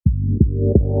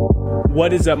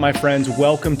What is up, my friends?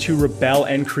 Welcome to Rebel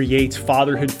and Create's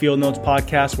Fatherhood Field Notes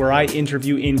podcast, where I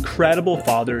interview incredible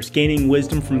fathers, gaining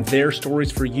wisdom from their stories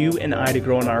for you and I to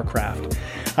grow in our craft.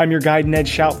 I'm your guide, Ned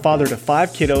Shout, father to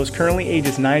 5 kiddos, currently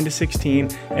ages 9 to 16,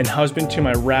 and husband to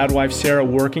my rad wife, Sarah,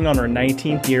 working on our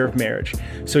 19th year of marriage.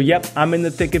 So yep, I'm in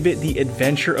the thick of it, the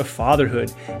adventure of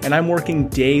fatherhood, and I'm working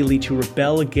daily to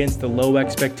rebel against the low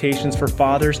expectations for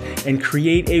fathers and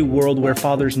create a world where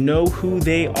fathers know who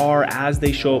they are as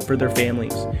they show up for their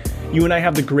families. You and I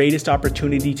have the greatest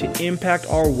opportunity to impact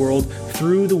our world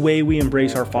through the way we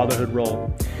embrace our fatherhood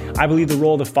role. I believe the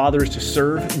role of the father is to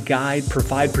serve, guide,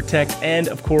 provide, protect, and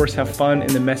of course have fun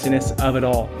in the messiness of it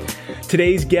all.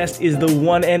 Today's guest is the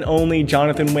one and only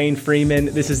Jonathan Wayne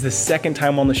Freeman. This is the second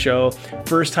time on the show.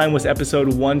 First time was episode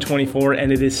 124,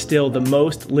 and it is still the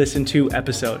most listened to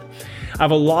episode. I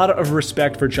have a lot of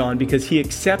respect for John because he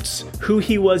accepts who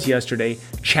he was yesterday,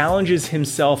 challenges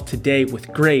himself today with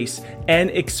grace, and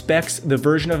expects the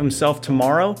version of himself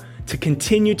tomorrow to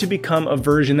continue to become a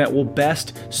version that will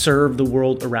best serve the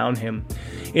world around him.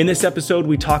 In this episode,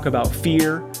 we talk about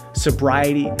fear,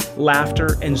 sobriety,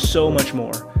 laughter, and so much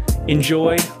more.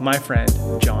 Enjoy, my friend,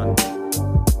 John.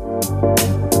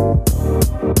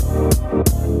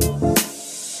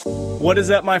 What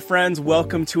is up, my friends?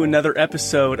 Welcome to another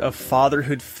episode of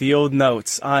Fatherhood Field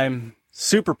Notes. I'm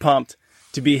super pumped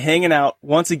to be hanging out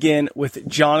once again with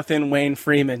Jonathan Wayne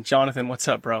Freeman. Jonathan, what's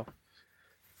up, bro?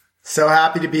 So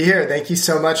happy to be here. Thank you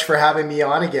so much for having me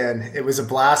on again. It was a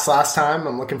blast last time.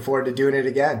 I'm looking forward to doing it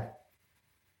again.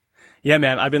 Yeah,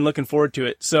 man, I've been looking forward to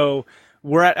it. So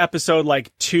we're at episode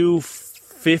like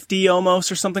 250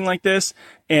 almost or something like this.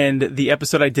 And the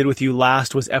episode I did with you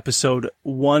last was episode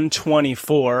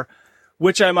 124,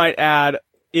 which I might add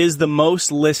is the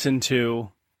most listened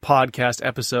to podcast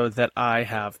episode that I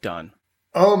have done.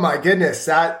 Oh my goodness.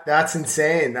 That's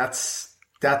insane. That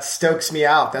stokes me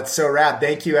out. That's so rad.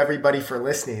 Thank you everybody for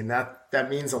listening. That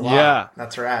means a lot. Yeah.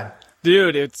 That's rad.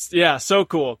 Dude, it's so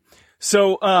cool.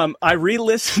 So, I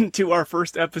re-listened to our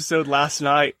first episode last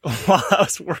night while I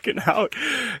was working out.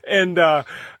 And,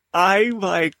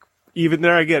 I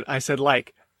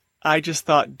just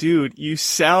thought, dude, you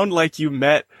sound like you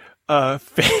met a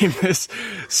famous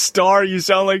star. You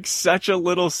sound like such a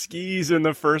little skis in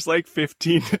the first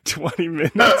 15 to 20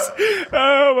 minutes.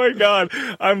 Oh my God.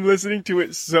 I'm listening to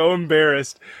it so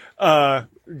embarrassed,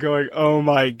 going, oh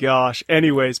my gosh.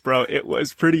 Anyways, bro, it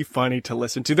was pretty funny to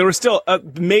listen to. There were still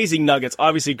amazing nuggets,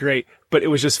 obviously great, but it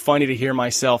was just funny to hear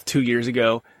myself 2 years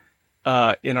ago,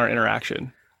 in our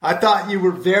interaction. I thought you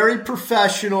were very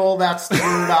professional. That's the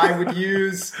word I would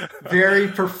use. Very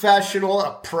professional,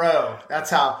 a pro.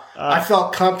 That's how I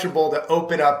felt comfortable to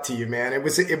open up to you, man. It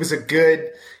was a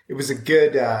good,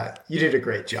 you did a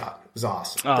great job. It was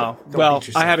awesome. Well,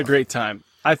 I had a great time.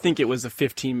 I think it was the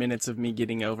 15 minutes of me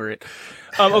getting over it.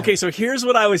 Okay. So here's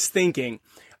what I was thinking.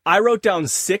 I wrote down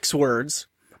 6 words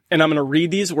and I'm going to read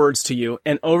these words to you.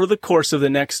 And over the course of the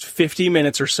next 50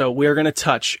 minutes or so, we're going to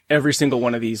touch every single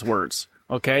one of these words.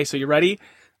 Okay, so you ready?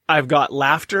 I've got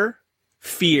laughter,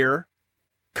 fear,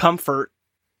 comfort,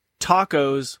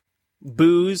 tacos,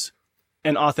 booze,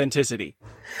 and authenticity.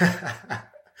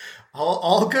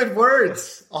 all good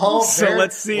words.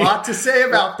 Let's see. A lot to say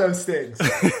about those things.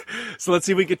 So let's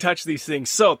see if we could touch these things.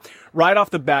 So right off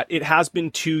the bat, it has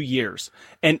been 2 years.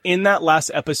 And in that last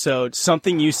episode,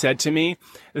 something you said to me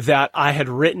that I had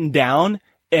written down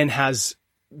and has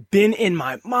been in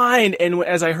my mind. And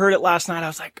as I heard it last night, I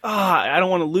was like, I don't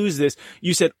want to lose this.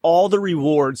 You said all the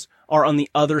rewards are on the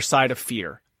other side of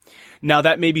fear. Now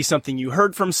that may be something you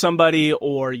heard from somebody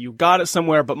or you got it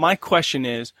somewhere. But my question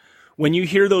is, when you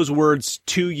hear those words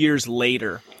 2 years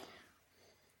later,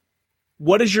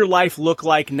 what does your life look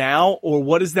like now? Or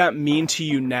what does that mean to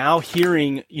you now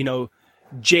hearing,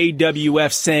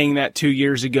 JWF saying that 2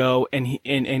 years ago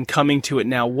and coming to it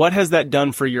now? What has that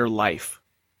done for your life?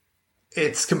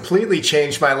 It's completely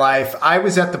changed my life. I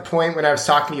was at the point when I was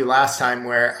talking to you last time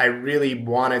where I really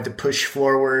wanted to push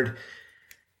forward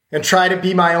and try to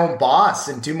be my own boss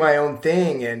and do my own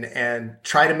thing and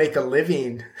try to make a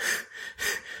living,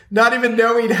 not even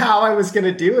knowing how I was going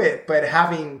to do it, but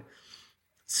having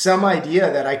some idea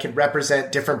that I could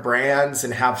represent different brands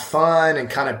and have fun and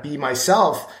kind of be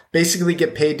myself, basically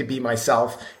get paid to be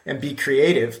myself and be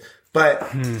creative, but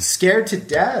scared to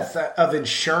death of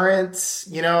insurance.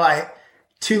 I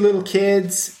 2 little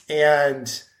kids,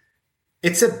 and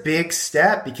it's a big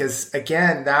step because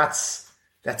again, that's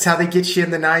how they get you in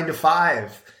the 9 to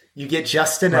 5. You get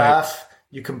just enough. Right.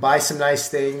 You can buy some nice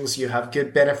things. You have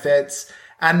good benefits.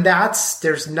 And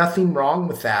there's nothing wrong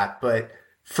with that. But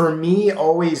for me,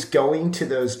 always going to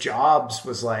those jobs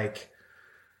was like,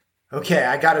 okay,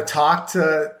 I got to talk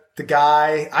to the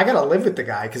guy. I got to live with the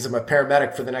guy because I'm a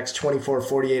paramedic for the next 24,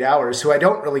 48 hours who I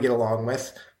don't really get along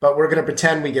with, but we're going to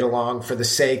pretend we get along for the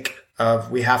sake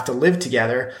of we have to live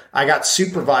together. I got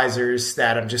supervisors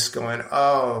that I'm just going,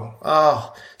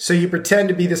 oh. So you pretend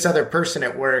to be this other person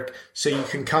at work so you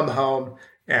can come home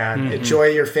and enjoy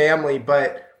your family.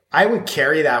 But I would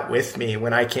carry that with me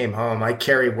when I came home. I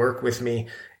carry work with me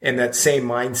in that same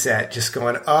mindset, just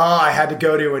going, I had to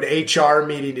go to an HR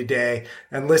meeting today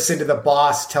and listen to the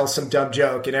boss tell some dumb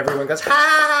joke. And everyone goes,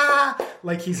 ha,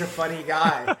 like he's a funny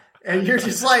guy. And you're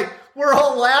just like, we're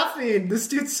all laughing. This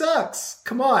dude sucks.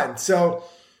 Come on. So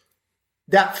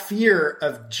that fear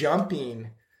of jumping,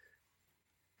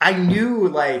 I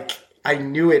knew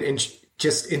it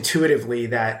just intuitively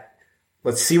that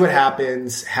let's see what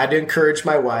happens. Had to encourage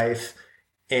my wife,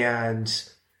 and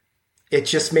it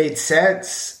just made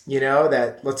sense,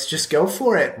 that let's just go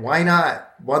for it. Why not?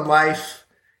 One life.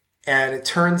 And it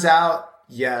turns out,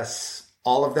 yes,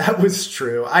 all of that was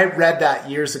true. I read that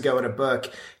years ago in a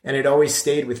book, and it always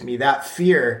stayed with me. That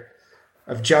fear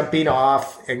of jumping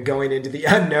off and going into the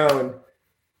unknown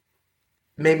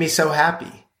made me so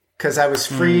happy because I was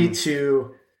free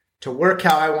to work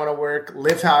how I want to work,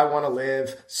 live how I want to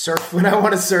live, surf when I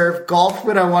want to surf, golf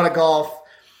when I want to golf.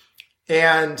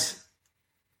 And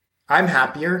I'm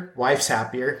happier. Wife's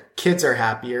happier. Kids are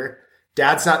happier.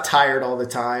 Dad's not tired all the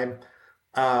time.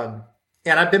 And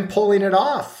I've been pulling it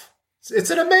off.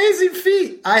 It's an amazing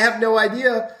feat. I have no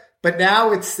idea. But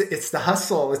now it's the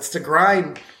hustle. It's the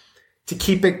grind to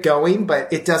keep it going.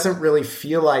 But it doesn't really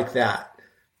feel like that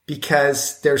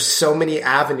because there's so many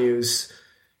avenues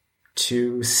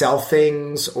to sell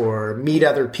things or meet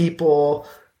other people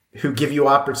who give you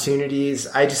opportunities.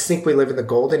 I just think we live in the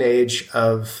golden age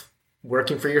of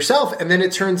working for yourself. And then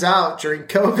it turns out during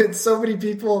COVID, so many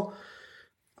people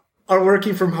are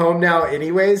working from home now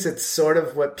anyways. It's sort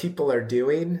of what people are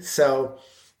doing. So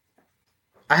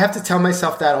I have to tell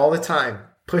myself that all the time.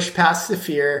 Push past the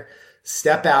fear,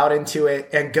 step out into it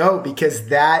and go, because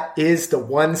that is the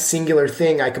one singular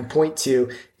thing I can point to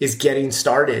is getting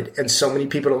started. And so many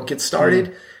people don't get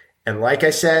started. And like I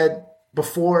said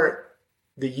before,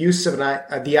 the use of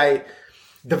the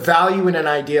value in an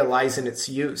idea lies in its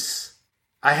use.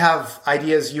 I have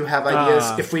ideas, you have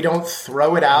ideas. If we don't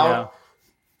throw it out,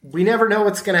 we never know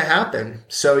what's going to happen.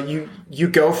 So you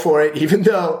go for it, even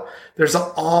though there's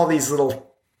all these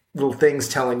little things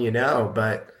telling you no.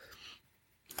 But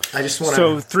I just want to.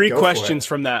 So three questions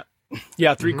from that.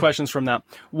 Yeah, three questions from that.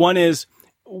 One is,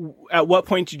 at what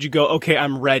point did you go, okay,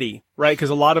 I'm ready, right? Because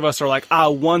a lot of us are like,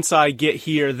 once I get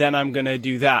here, then I'm going to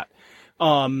do that.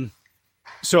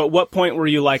 So at what point were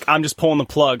you like, I'm just pulling the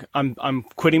plug. I'm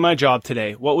quitting my job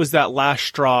today. What was that last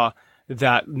straw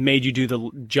that made you do the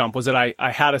jump? Was it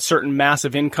I had a certain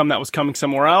massive income that was coming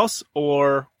somewhere else,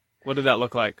 or what did that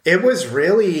look like? It was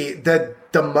really the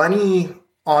money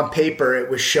on paper. It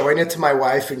was showing it to my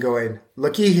wife and going,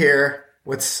 looky here,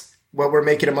 what we're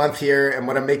making a month here and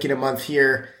what I'm making a month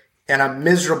here. And I'm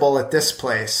miserable at this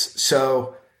place.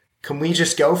 So can we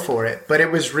just go for it? But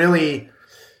it wasn't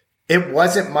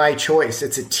my choice.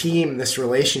 It's a team, this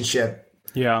relationship,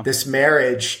 this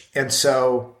marriage. And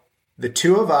so the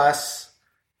two of us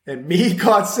and me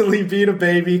constantly being a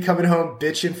baby, coming home,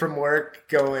 bitching from work,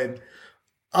 going,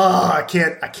 I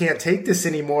can't take this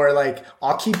anymore. Like,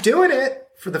 I'll keep doing it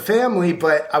for the family,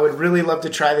 but I would really love to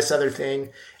try this other thing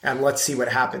and let's see what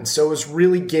happens. So it was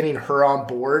really getting her on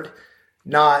board,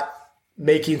 not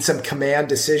making some command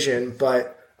decision,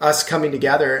 but us coming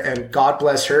together, and God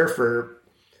bless her for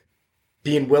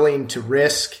being willing to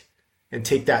risk and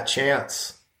take that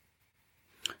chance.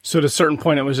 So at a certain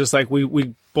point, it was just like,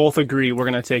 we both agree we're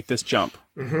going to take this jump.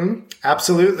 Mm-hmm.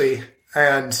 Absolutely.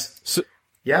 And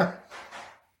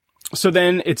So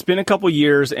then it's been a couple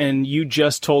years, and you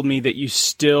just told me that you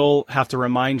still have to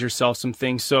remind yourself some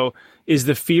things. So is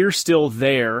the fear still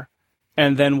there?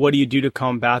 And then what do you do to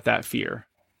combat that fear?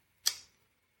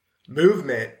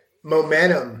 Movement,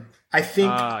 momentum. I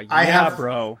think I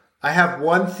have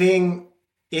one thing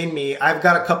in me. I've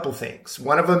got a couple things.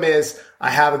 One of them is I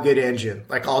have a good engine.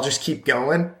 Like, I'll just keep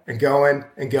going and going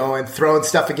and going, throwing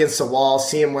stuff against the wall,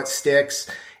 seeing what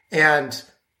sticks. And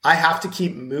I have to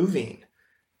keep moving.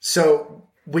 So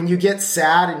when you get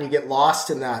sad and you get lost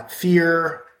in that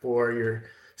fear, or you're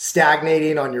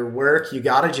stagnating on your work, you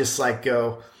got to just like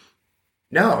go,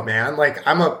 no, man, like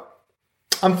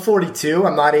I'm 42.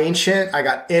 I'm not ancient. I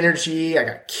got energy. I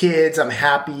got kids. I'm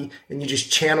happy. And you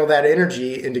just channel that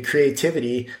energy into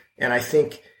creativity. And I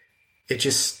think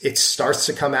it starts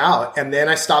to come out. And then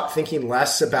I stopped thinking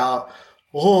less about,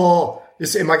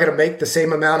 am I going to make the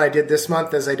same amount I did this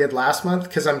month as I did last month?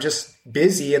 Because I'm just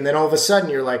busy. And then all of a sudden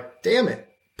you're like, damn it,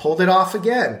 pulled it off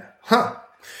again. Huh.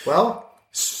 Well,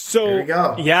 so there you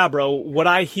go. Yeah, bro. What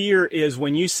I hear is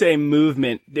when you say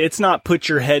movement, it's not put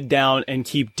your head down and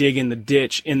keep digging the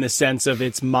ditch in the sense of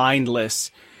it's mindless.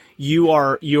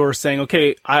 You're saying,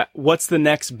 okay, what's the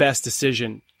next best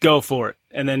decision? Go for it.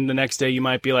 And then the next day you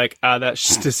might be like, that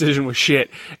decision was shit.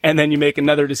 And then you make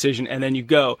another decision and then you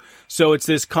go. So it's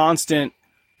this constant,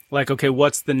 like, okay,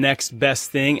 what's the next best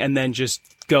thing? And then just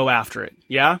go after it.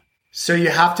 Yeah. So you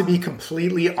have to be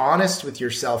completely honest with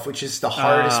yourself, which is the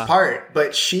hardest part.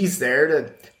 But she's there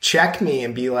to check me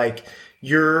and be like,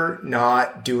 you're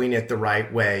not doing it the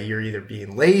right way. You're either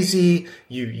being lazy.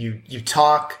 You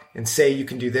talk and say you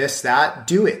can do this, that.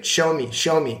 Do it. Show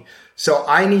me. So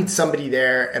I need somebody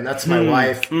there, and that's my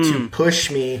wife, to push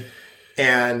me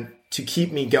and to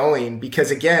keep me going.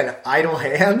 Because again, idle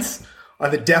hands are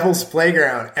the devil's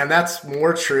playground. And that's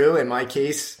more true in my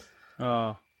case.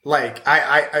 Like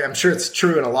I'm sure it's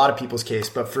true in a lot of people's case,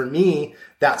 but for me,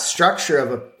 that structure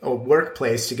of a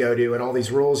workplace to go to and all these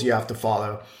rules you have to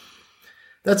follow,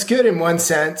 that's good in one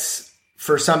sense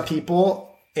for some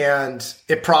people. And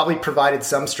it probably provided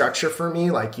some structure for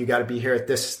me. Like, you got to be here at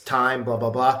this time, blah,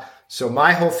 blah, blah. So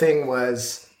my whole thing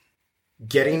was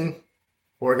getting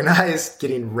organized,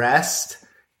 getting rest.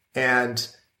 And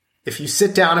if you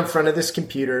sit down in front of this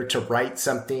computer to write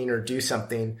something or do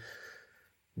something,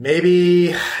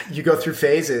 maybe you go through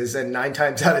phases, and 9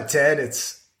 times out of 10,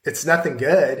 it's nothing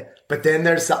good. But then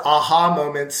there's the aha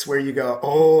moments where you go,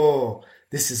 oh,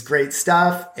 this is great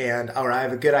stuff. Or I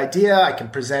have a good idea. I can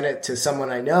present it to someone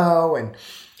I know. And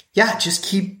yeah, just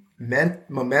keep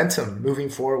momentum moving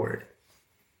forward.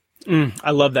 I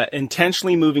love that.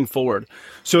 Intentionally moving forward.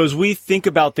 So as we think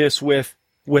about this with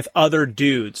other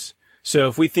dudes, so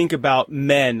if we think about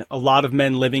men, a lot of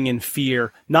men living in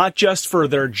fear, not just for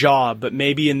their job, but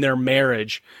maybe in their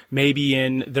marriage, maybe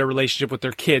in their relationship with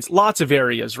their kids, lots of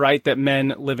areas, right, that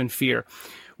men live in fear.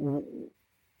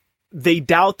 They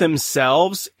doubt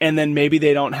themselves, and then maybe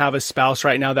they don't have a spouse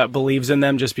right now that believes in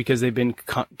them just because they've been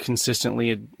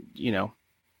consistently,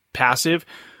 passive.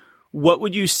 What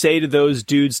would you say to those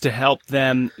dudes to help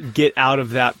them get out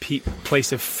of that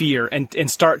place of fear and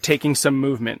start taking some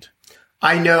movement?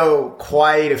 I know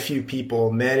quite a few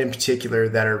people, men in particular,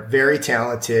 that are very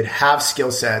talented, have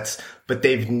skill sets, but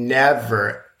they've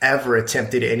never, ever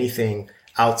attempted anything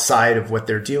outside of what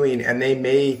they're doing. And they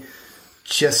may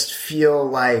just feel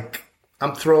like,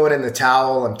 I'm throwing in the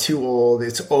towel, I'm too old,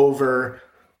 it's over.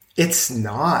 It's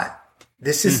not.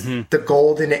 This is the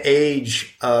golden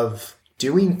age of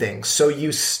doing things. So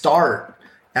you start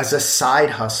as a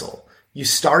side hustle. You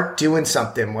start doing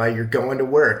something while you're going to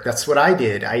work. That's what I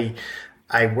did.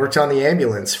 I worked on the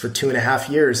ambulance for 2.5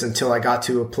 years until I got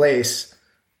to a place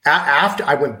after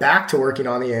I went back to working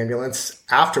on the ambulance,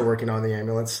 after working on the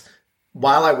ambulance,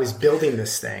 while I was building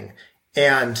this thing.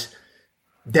 And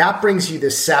that brings you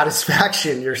this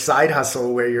satisfaction, your side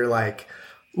hustle, where you're like,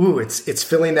 ooh, it's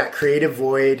filling that creative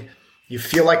void. You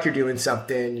feel like you're doing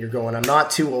something. You're going, I'm not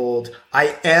too old.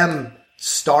 I am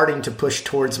starting to push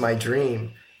towards my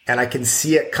dream, and I can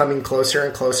see it coming closer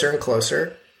and closer and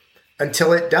closer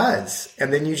until it does.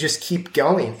 And then you just keep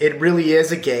going. It really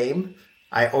is a game.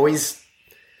 I always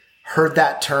heard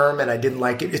that term and I didn't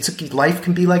like it. Life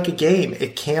can be like a game.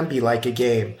 It can be like a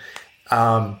game.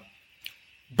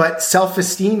 But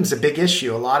self-esteem is a big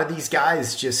issue. A lot of these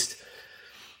guys just,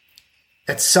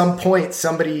 at some point,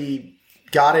 somebody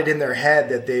got it in their head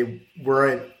that they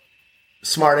weren't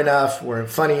smart enough, weren't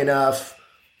funny enough,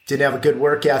 didn't have a good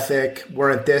work ethic,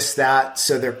 weren't this, that.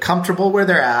 So they're comfortable where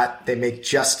they're at. They make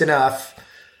just enough.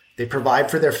 They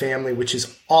provide for their family, which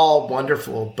is all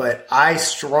wonderful. But I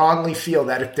strongly feel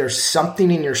that if there's something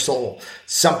in your soul,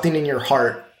 something in your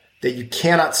heart that you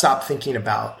cannot stop thinking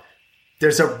about,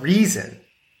 there's a reason.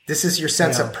 This is your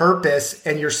sense of purpose,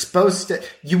 and you're supposed to,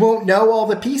 you won't know all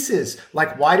the pieces.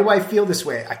 Like, why do I feel this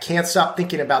way? I can't stop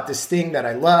thinking about this thing that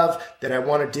I love, that I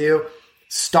want to do.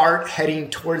 Start heading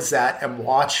towards that and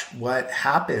watch what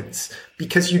happens,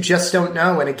 because you just don't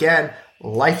know. And again,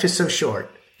 life is so short.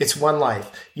 It's one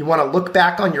life. You want to look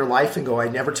back on your life and go, I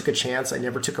never took a chance. I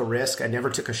never took a risk. I never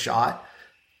took a shot.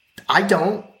 I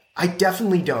don't. I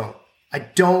definitely don't. I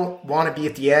don't want to be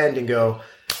at the end and go,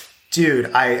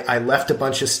 dude, I left a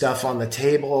bunch of stuff on the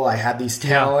table. I had these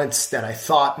talents that I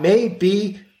thought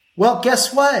maybe. Well,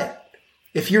 guess what?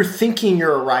 If you're thinking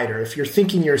you're a writer, if you're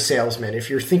thinking you're a salesman, if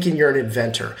you're thinking you're an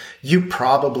inventor, you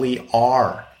probably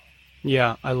are.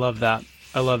 Yeah, I love that.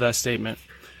 I love that statement.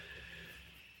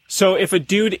 So if a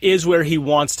dude is where he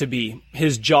wants to be,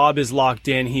 his job is locked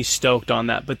in, he's stoked on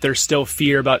that, but there's still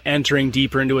fear about entering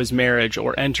deeper into his marriage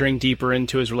or entering deeper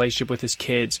into his relationship with his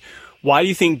kids, why do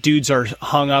you think dudes are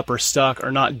hung up or stuck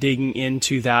or not digging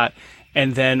into that?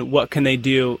 And then what can they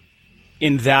do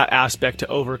in that aspect to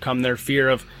overcome their fear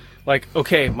of, like,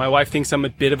 okay, my wife thinks I'm a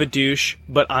bit of a douche,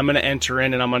 but I'm going to enter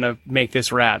in and I'm going to make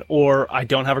this rad. Or I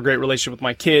don't have a great relationship with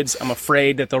my kids. I'm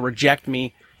afraid that they'll reject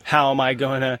me. How am I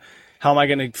going to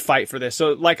fight for this?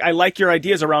 So, like, I like your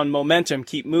ideas around momentum,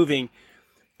 keep moving,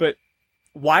 but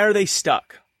why are they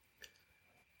stuck?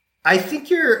 I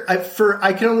think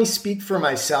I can only speak for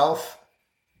myself,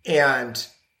 and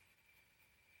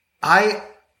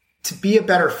to be a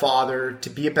better father, to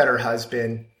be a better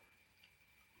husband,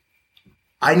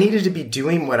 I needed to be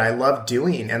doing what I loved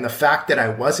doing. And the fact that I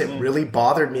wasn't really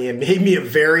bothered me and made me a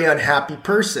very unhappy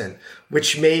person,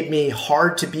 which made me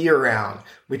hard to be around,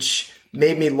 which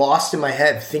made me lost in my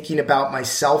head, thinking about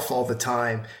myself all the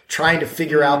time, trying to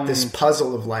figure out this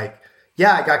puzzle of, like,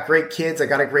 yeah, I got great kids, I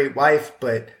got a great wife,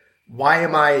 but why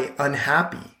am I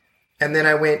unhappy? And then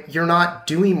I went, you're not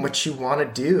doing what you want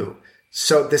to do.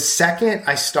 So the second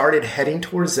I started heading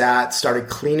towards that, started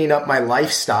cleaning up my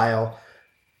lifestyle,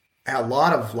 a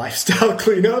lot of lifestyle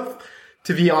cleanup,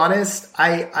 to be honest,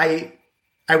 I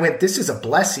went, this is a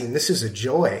blessing. This is a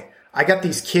joy. I got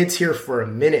these kids here for a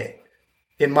minute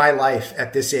in my life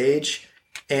at this age,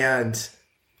 and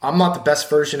I'm not the best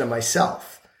version of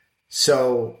myself.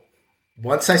 So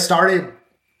once I started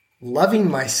loving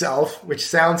myself, which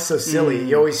sounds so silly,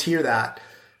 you always hear that,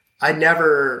 I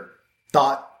never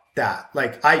thought that.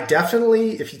 Like, I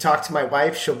definitely, if you talk to my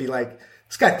wife, she'll be like,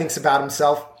 this guy thinks about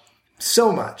himself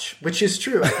so much, which is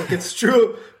true. I think it's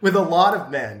true with a lot of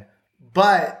men.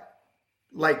 But,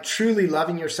 like, truly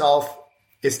loving yourself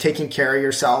is taking care of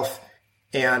yourself.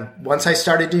 And once I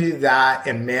started to do that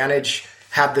and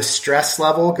have the stress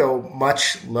level go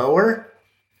much lower,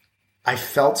 I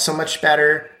felt so much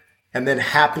better. And then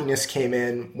happiness came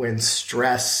in when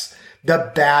stress,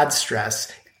 the bad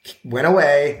stress, went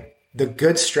away. The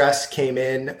good stress came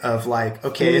in of, like,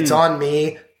 okay, it's on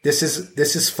me. This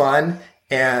is fun.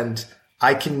 And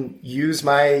I can use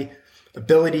my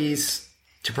abilities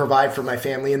to provide for my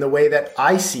family in the way that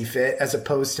I see fit, as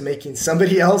opposed to making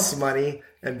somebody else money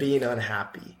and being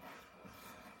unhappy.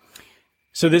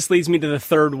 So this leads me to the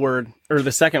third word, or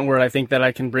the second word I think that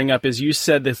I can bring up is you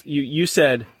said that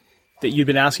you've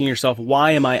been asking yourself,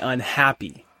 why am I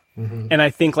unhappy? Mm-hmm. And I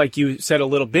think, like you said a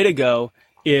little bit ago,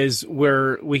 is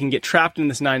where we can get trapped in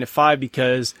this 9 to 5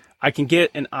 because I can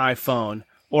get an iPhone,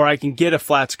 or I can get a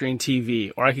flat screen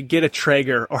TV, or I could get a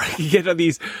Traeger, or I could get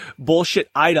these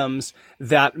bullshit items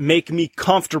that make me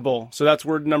comfortable. So that's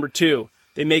word number 2.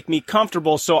 They make me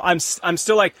comfortable. So I'm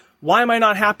still like, why am I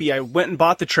not happy? I went and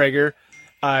bought the Traeger.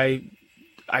 I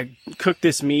cooked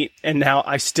this meat, and now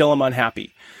I still am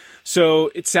unhappy.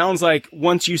 So it sounds like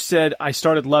once you said I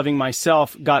started loving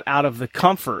myself, got out of the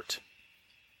comfort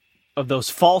of those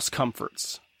false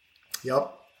comforts.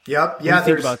 Yep. Yeah. What do you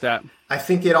think about that? I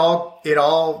think it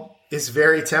all is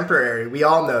very temporary. We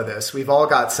all know this. We've all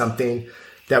got something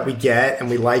that we get and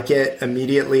we like it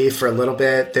immediately for a little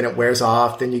bit, then it wears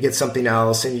off, then you get something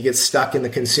else and you get stuck in the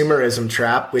consumerism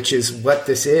trap, which is what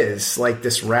this is, like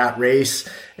this rat race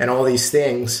and all these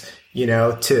things,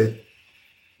 to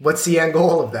what's the end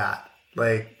goal of that?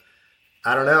 Like,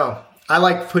 I don't know. I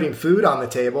like putting food on the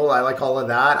table. I like all of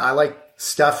that. I like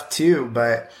stuff too,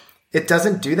 but it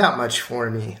doesn't do that much for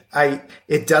me.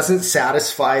 It doesn't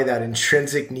satisfy that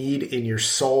intrinsic need in your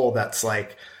soul that's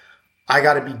like, I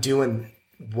got to be doing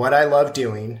what I love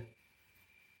doing,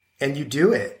 and you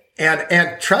do it.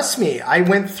 And trust me, I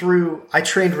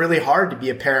trained really hard to be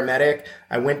a paramedic.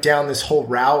 I went down this whole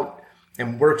route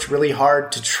and worked really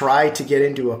hard to try to get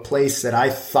into a place that I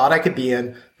thought I could be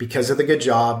in because of the good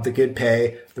job, the good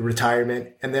pay, the retirement.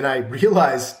 And then I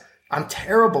realized I'm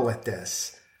terrible at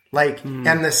this.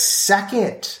 And the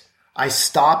second I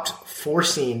stopped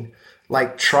forcing,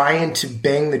 like trying to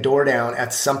bang the door down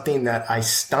at something that I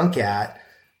stunk at,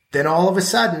 then all of a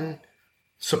sudden,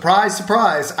 surprise,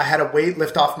 surprise, I had a weight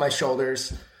lift off my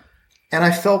shoulders and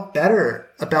I felt better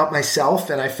about myself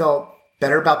and I felt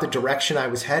better about the direction I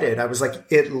was headed. I was like,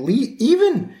 at least,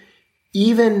 even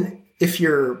if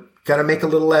you're going to make a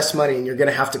little less money and you're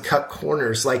going to have to cut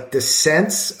corners, like the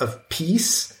sense of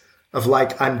peace of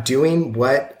like, I'm doing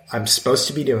what I'm supposed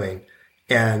to be doing.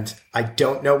 And I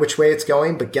don't know which way it's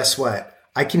going, but guess what?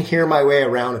 I can hear my way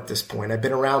around at this point. I've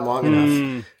been around long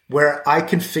enough where I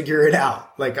can figure it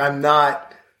out. Like, I'm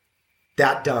not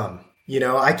that dumb.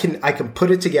 I can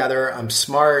put it together. I'm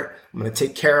smart. I'm going to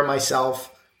take care of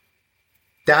myself.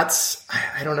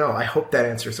 I don't know. I hope that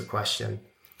answers the question.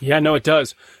 Yeah, no, it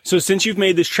does. So since you've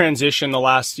made this transition the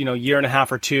last, year and a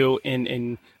half or two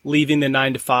in leaving the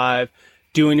 9 to 5,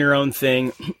 doing your own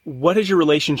thing, what has your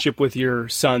relationship with your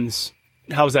sons,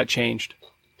 how has that changed?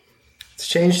 It's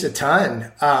changed a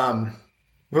ton.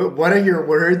 One of your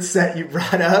words that you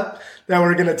brought up that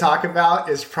we're going to talk about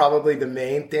is probably the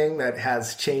main thing that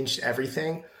has changed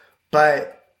everything.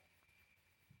 But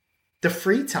the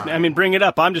free time. I mean, bring it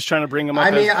up. I'm just trying to bring them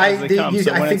up as they come.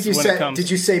 I think you said,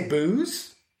 did you say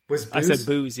booze? Was booze? I said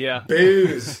booze, yeah.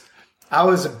 Booze. I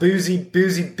was a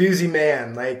boozy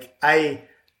man. Like I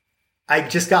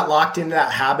just got locked into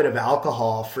that habit of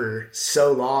alcohol for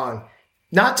so long.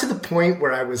 Not to the point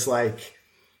where I was like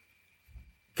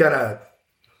gonna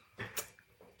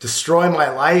destroy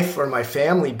my life or my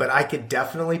family, but I could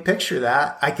definitely picture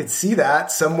that. I could see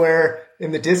that somewhere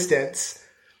in the distance.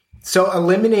 So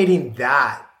eliminating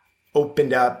that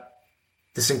opened up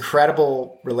this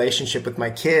incredible relationship with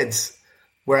my kids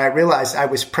where I realized I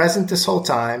was present this whole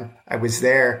time. I was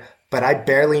there, but I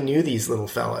barely knew these little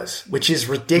fellas, which is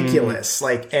ridiculous.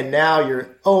 And now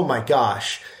oh my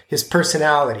gosh, his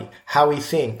personality, how he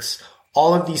thinks,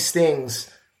 all of these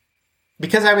things.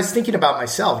 Because I was thinking about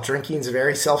myself, drinking is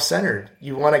very self-centered.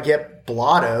 You want to get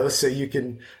blotto so you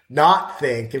can not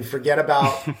think and forget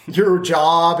about your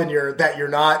job and that you're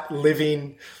not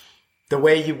living the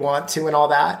way you want to and all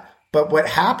that. But what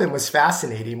happened was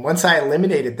fascinating. Once I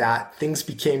eliminated that, things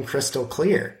became crystal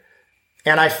clear.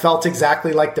 And I felt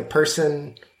exactly like the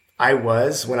person I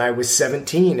was when I was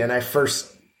 17 and I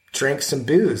first drank some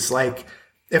booze. Like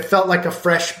it felt like a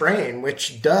fresh brain,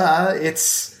 which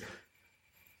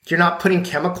you're not putting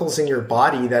chemicals in your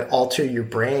body that alter your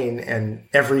brain and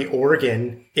every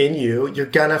organ in you. You're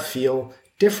going to feel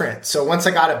different. So once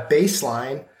I got a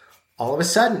baseline, all of a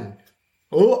sudden,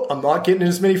 I'm not getting in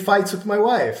as many fights with my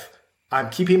wife. I'm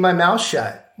keeping my mouth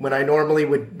shut when I normally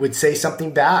would say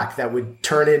something back that would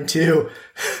turn into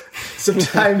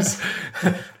sometimes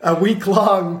a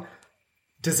week-long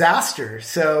disaster.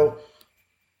 So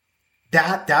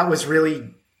that was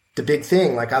really the big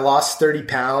thing. Like I lost 30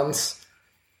 pounds.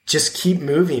 Just keep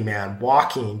moving, man,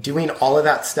 walking, doing all of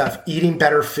that stuff, eating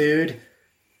better food.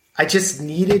 I just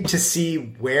needed to see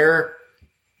where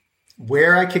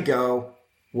I could go,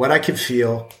 what I could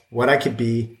feel, what I could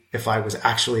be if I was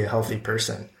actually a healthy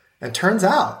person. And turns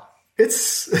out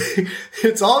it's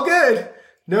all good.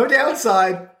 No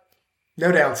downside.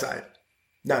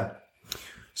 None.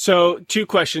 So 2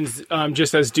 questions,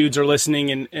 just as dudes are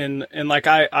listening and like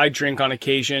I drink on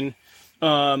occasion.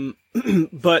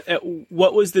 But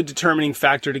what was the determining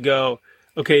factor to go,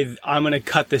 okay, I'm going to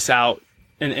cut this out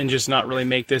and just not really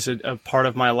make this a part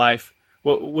of my life?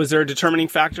 Was there a determining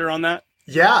factor on that?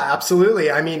 Yeah,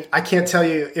 absolutely. I mean, I can't tell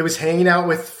you, it was hanging out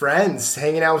with friends,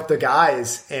 hanging out with the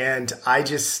guys. And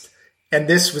and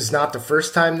this was not the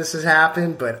first time this has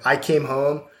happened, but I came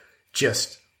home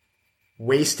just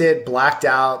wasted, blacked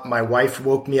out. My wife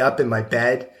woke me up in my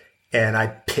bed and I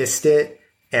pissed it.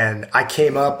 And I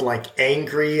came up like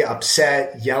angry,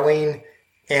 upset, yelling.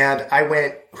 And I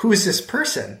went, who is this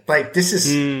person? Like, this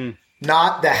is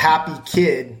not the happy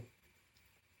kid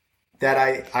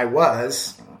that I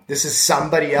was. This is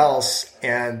somebody else.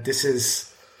 And this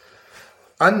is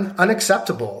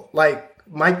unacceptable. Like,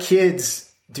 my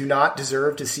kids do not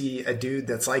deserve to see a dude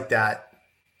that's like that.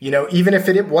 Even if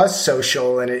it was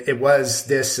social and it was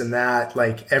this and that,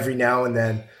 like every now and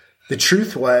then, the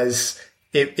truth was,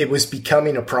 it was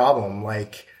becoming a problem.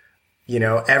 Like,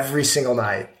 every single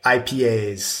night,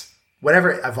 IPAs,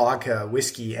 whatever, vodka,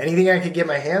 whiskey, anything I could get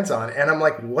my hands on. And I'm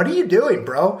like, what are you doing,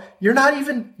 bro? You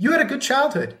had a good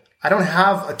childhood. I don't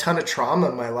have a ton of trauma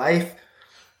in my life.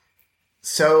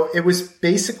 So it was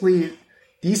basically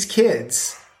these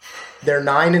kids, they're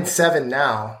 9 and 7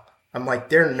 now. I'm like,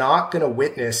 they're not going to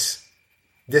witness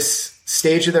this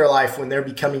stage of their life when they're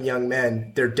becoming young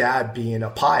men, their dad being a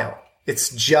pile. It's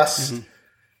just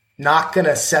not going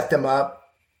to set them up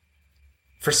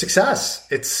for success.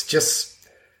 There's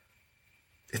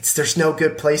no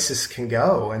good place this can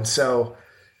go.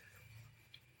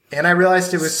 And I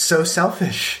realized it was so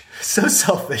selfish,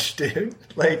 dude.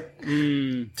 Like,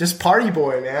 just party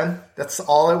boy, man. That's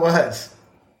all it was.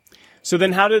 So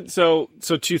then so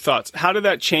 2 thoughts. How did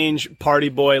that change party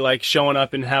boy, like showing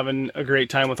up and having a great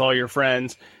time with all your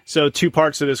friends? So 2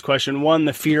 parts to this question. 1,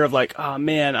 the fear of like, oh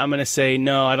man, I'm going to say,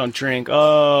 no, I don't drink.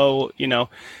 Oh,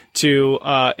 to,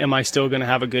 am I still going to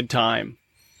have a good time?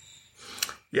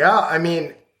 Yeah. I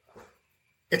mean,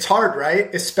 it's hard,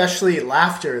 right? Especially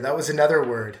laughter. That was another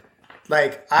word.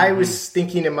 Like I was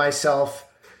thinking to myself,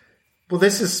 well,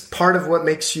 this is part of what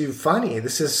makes you funny.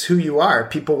 This is who you are.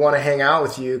 People want to hang out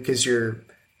with you because you're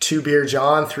 2 Beer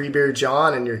John, 3 Beer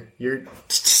John, and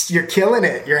you're killing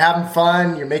it. You're having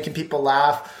fun. You're making people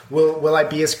laugh. Will I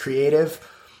be as creative?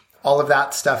 All of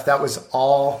that stuff. That was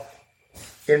all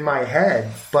in my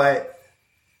head, but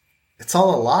it's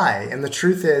all a lie. And the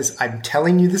truth is, I'm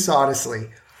telling you this honestly,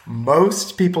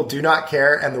 most people do not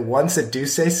care. And the ones that do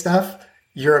say stuff,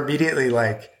 you're immediately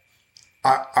like,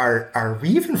 are we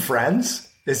even friends?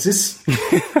 Is this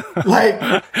like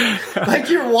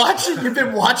you've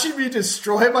been watching me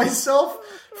destroy myself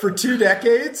for 2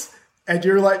 decades, and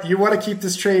you're like, you want to keep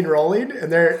this train rolling?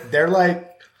 And they're like,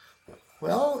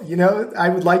 well, I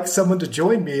would like someone to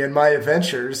join me in my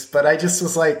adventures, but I just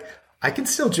was like, I can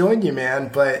still join you, man,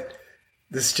 but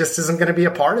this just isn't going to be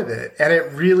a part of it. And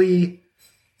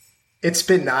it's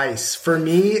been nice. For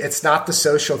me, it's not the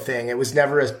social thing. It was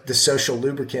never the social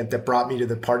lubricant that brought me to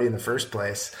the party in the first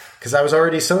place, because I was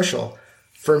already social.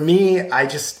 For me, I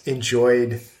just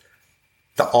enjoyed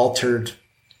the altered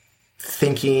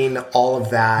thinking, all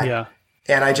of that. Yeah.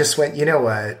 And I just went, you know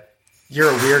what? You're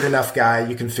a weird enough guy.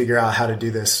 You can figure out how to do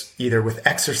this either with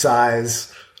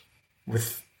exercise,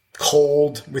 with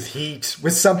cold, with heat,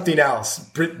 with something else,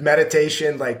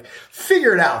 meditation. Like,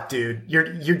 figure it out, dude.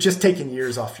 You're just taking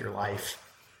years off your life.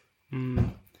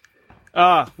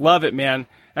 Love it, man.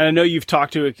 And I know you've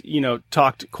talked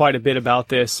quite a bit about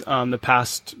this the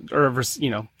past, or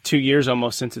 2 years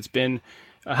almost since it's been.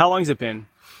 How long has it been?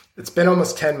 It's been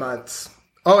almost 10 months.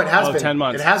 Oh, it has been 10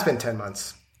 months. It has been 10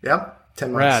 months. Yep.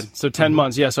 10 months. Rad. So 10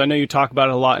 months. Yeah. So I know you talk about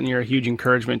it a lot, and you're a huge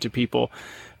encouragement to people,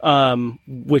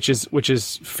 which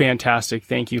is fantastic.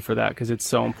 Thank you for that, because it's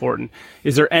so important.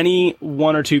 Is there any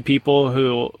 1 or 2 people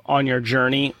who on your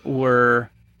journey were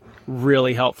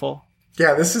really helpful?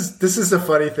 Yeah, this is the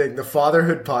funny thing. The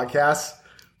fatherhood podcast,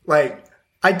 like,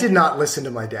 I did not listen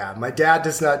to my dad. My dad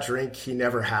does not drink. He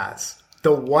never has.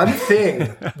 The one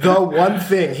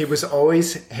thing he was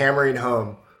always hammering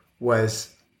home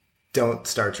was, don't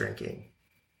start drinking.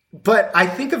 But I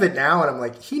think of it now and I'm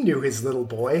like, he knew his little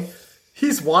boy.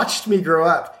 He's watched me grow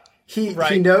up. He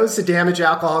knows the damage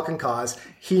alcohol can cause.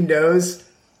 He knows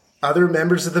other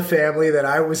members of the family that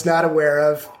I was not aware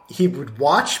of. He would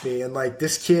watch me and like,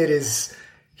 this kid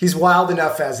he's wild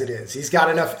enough as it is. He's got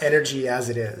enough energy as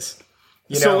it is.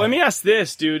 So let me ask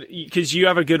this, dude, because you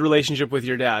have a good relationship with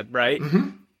your dad, right? Mm-hmm.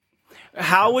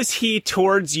 How was he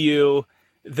towards you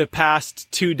the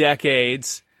past 2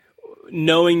 decades,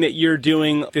 knowing that you're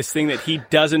doing this thing that he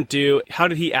doesn't do? How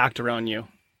did he act around you?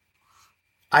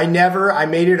 I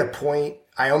made it a point.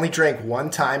 I only drank one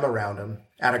time around him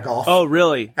at a golf. Oh,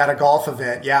 really? At a golf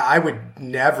event. Yeah, I would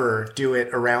never do it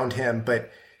around him,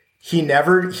 but he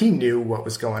knew what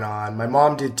was going on. My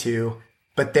mom did too,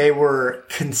 but they were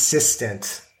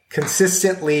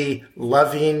consistently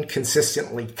loving,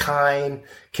 consistently kind,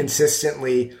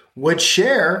 consistently would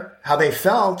share how they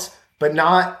felt, but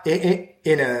not in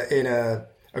a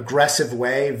aggressive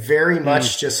way. Very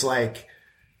much just like,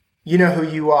 you know who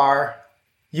you are.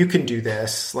 You can do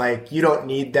this. Like, you don't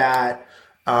need that.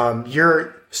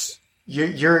 You're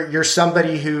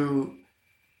somebody who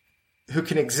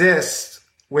can exist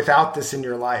without this in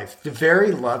your life.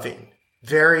 Very loving,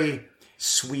 very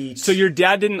sweet. So your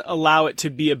dad didn't allow it to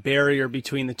be a barrier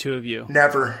between the two of you?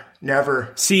 Never.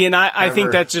 See, and I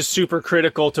think that's just super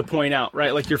critical to point out,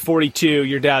 right? Like, you're 42,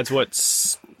 your dad's what,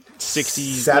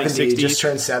 60, 70, just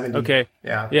turned 70. Okay.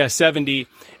 Yeah, 70.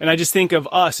 And I just think of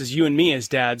us as you and me as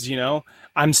dads,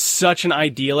 I'm such an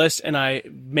idealist and I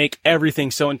make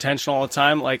everything so intentional all the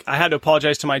time. Like, I had to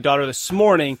apologize to my daughter this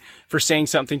morning for saying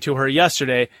something to her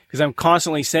yesterday, because I'm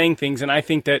constantly saying things, and I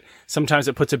think that sometimes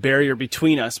it puts a barrier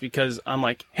between us, because I'm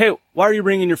like, hey, why are you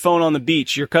bringing your phone on the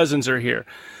beach? Your cousins are here.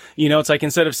 It's like,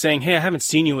 instead of saying, hey, I haven't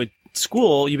seen you at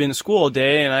school. You've been to school all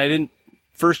day, and I didn't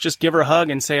first just give her a hug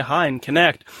and say hi and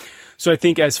connect. So I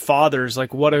think as fathers,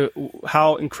 like,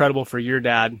 how incredible for your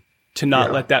dad to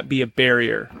not let that be a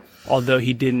barrier. Although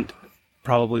he didn't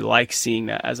probably like seeing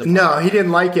that as a problem. No, he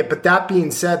didn't like it. But that being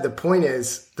said, the point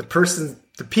is, the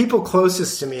people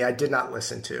closest to me, I did not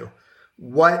listen to.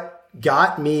 What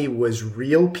got me was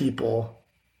real people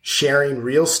sharing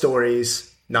real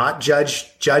stories, not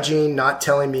judging, not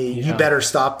telling me you better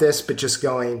stop this, but just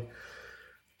going,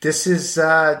 this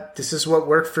is what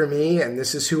worked for me, and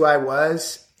this is who I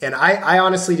was. And I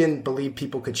honestly didn't believe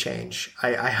people could change.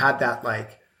 I had that,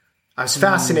 like, I was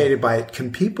fascinated by it.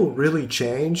 Can people really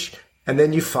change? And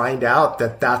then you find out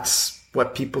that that's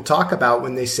what people talk about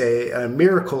when they say a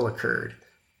miracle occurred.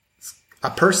 A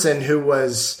person who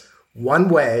was one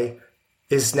way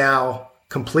is now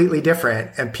completely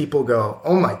different. And people go,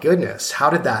 oh my goodness,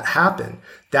 how did that happen?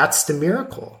 That's the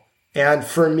miracle. And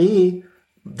for me,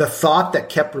 the thought that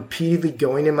kept repeatedly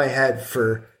going in my head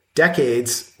for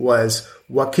decades was,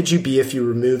 what could you be if you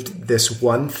removed this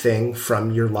one thing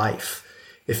from your life?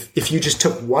 If you just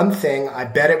took one thing, I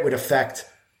bet it would affect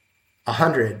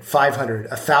 100, 500,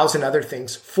 1,000 other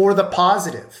things for the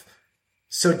positive.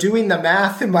 So doing the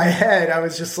math in my head, I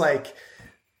was just like,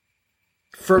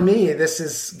 for me, this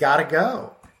has got to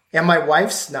go. And my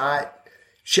wife's not,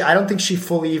 I don't think she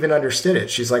fully even understood it.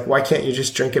 She's like, why can't you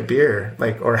just drink a beer,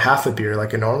 like, or half a beer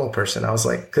like a normal person? I was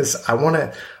like, because I want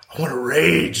to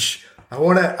rage. I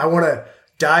want to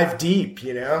dive deep,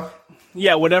 you know?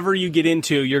 Yeah, whatever you get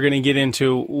into, you're going to get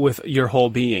into with your whole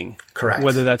being. Correct.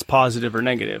 Whether that's positive or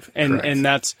negative. And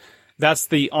that's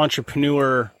the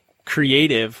entrepreneur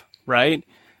creative, right?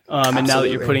 And now that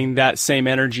you're putting that same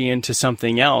energy into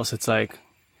something else, it's like,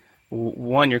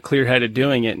 one, you're clear-headed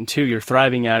doing it, and two, you're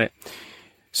thriving at it.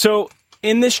 So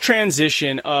in this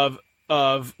transition of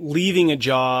leaving a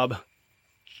job,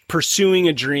 pursuing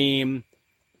a dream,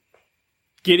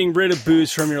 getting rid of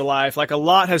booze from your life, like a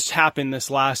lot has happened this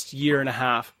last year and a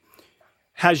half.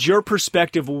 Has your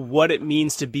perspective of what it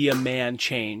means to be a man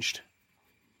changed?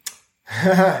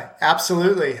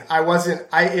 Absolutely.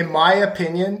 In my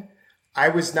opinion, I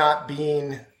was not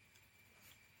being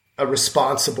a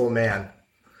responsible man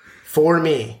for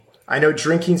me. I know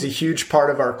drinking's a huge part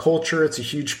of our culture. It's a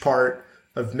huge part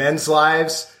of men's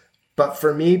lives. But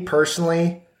for me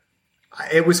personally,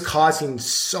 it was causing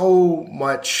so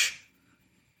much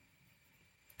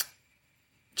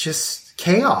just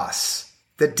chaos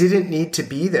that didn't need to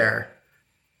be there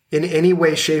in any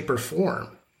way, shape, or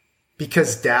form.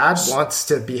 Because dad wants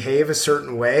to behave a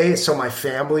certain way, so my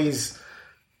family's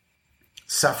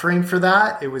suffering for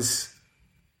that. It was,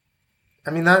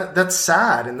 I mean, that's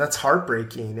sad and that's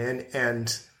heartbreaking.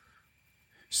 And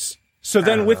so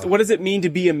then what does it mean to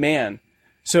be a man?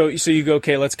 So you go,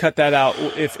 okay, let's cut that out.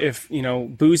 If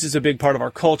booze is a big part of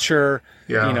our culture,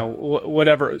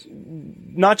 whatever,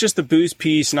 not just the booze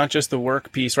piece, not just the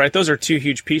work piece, right? Those are two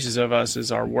huge pieces of us,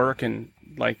 is our work and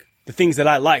like the things that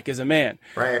I like as a man.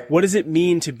 Right. What does it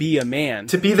mean to be a man?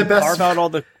 To be the best, carve out all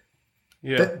the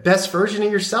best version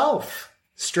of yourself,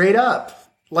 straight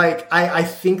up. Like, I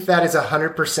think that is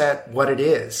 100% what it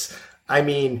is. I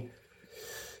mean,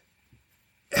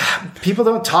 people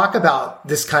don't talk about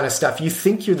this kind of stuff. You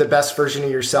think you're the best version of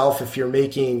yourself if you're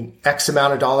making X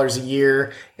amount of dollars a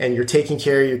year and you're taking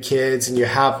care of your kids and you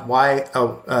have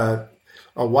a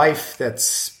wife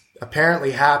that's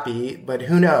apparently happy, but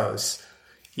who knows?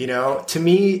 To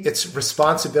me, it's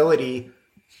responsibility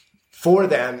for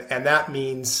them, and that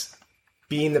means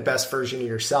being the best version of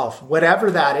yourself.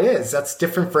 Whatever that is, that's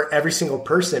different for every single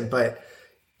person, but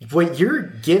what you're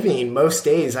giving most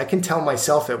days, I can tell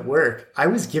myself at work, I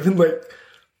was given like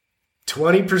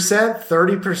 20%,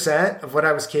 30% of what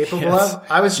I was capable of.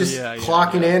 I was just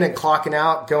clocking in and clocking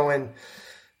out going,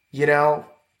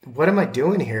 what am I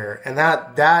doing here? And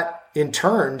that in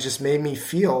turn just made me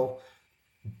feel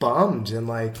bummed and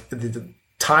like the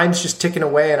time's just ticking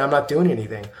away and I'm not doing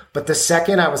anything. But the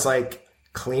second I was like,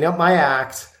 clean up my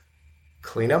act,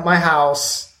 clean up my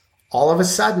house, all of a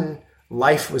sudden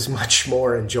life was much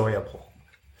more enjoyable.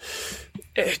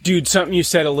 Dude, something you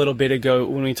said a little bit ago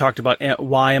when we talked about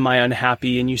why am I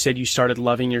unhappy, and you said you started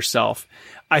loving yourself.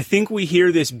 I think we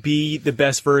hear this, be the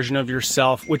best version of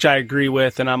yourself, which I agree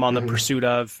with and I'm on the pursuit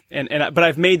of. But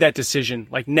I've made that decision.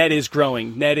 Like, Ned is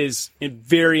growing. Ned is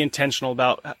very intentional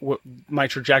about my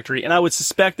trajectory. And I would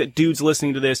suspect that dudes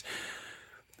listening to this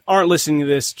aren't listening to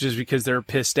this just because they're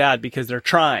pissed at, because they're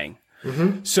trying.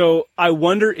 Mm-hmm. So I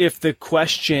wonder if the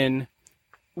question,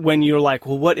 when you're like,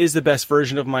 well, what is the best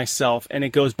version of myself? And it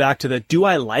goes back to do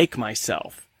I like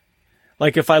myself?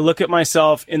 Like, if I look at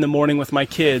myself in the morning with my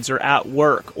kids or at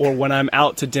work or when I'm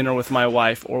out to dinner with my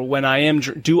wife or when I am,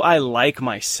 do I like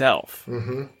myself?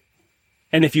 Mm-hmm.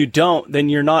 And if you don't, then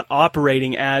you're not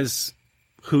operating as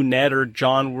who Ned or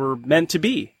John were meant to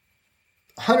be.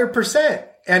 100%.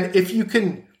 And if you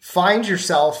can find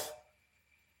yourself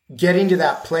getting to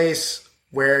that place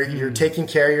where you're taking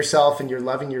care of yourself and you're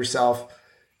loving yourself,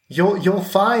 you'll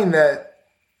find that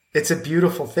it's a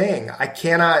beautiful thing. I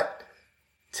cannot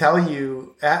tell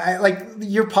you, like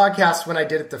your podcast, when I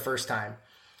did it the first time,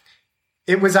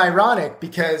 it was ironic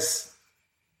because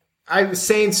I was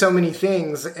saying so many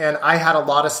things and I had a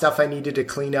lot of stuff I needed to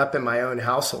clean up in my own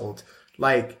household.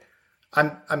 Like,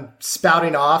 I'm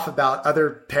spouting off about other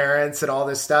parents and all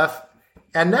this stuff.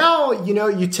 And now,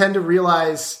 you tend to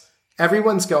realize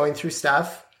everyone's going through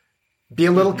stuff. Be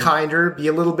a little kinder, be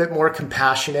a little bit more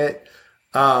compassionate,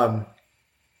 because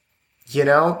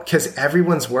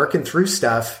everyone's working through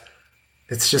stuff.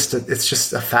 It's just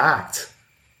a fact.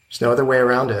 There's no other way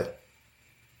around it.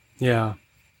 Yeah.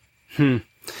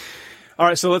 All All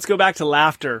right, so let's go back to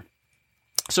laughter.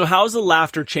 So how's the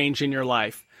laughter changed in your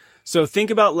life? So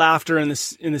think about laughter in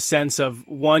the sense of,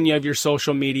 one, you have your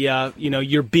social media,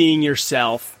 you're being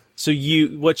yourself. So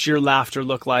what's your laughter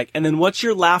look like? And then what's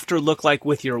your laughter look like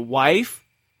with your wife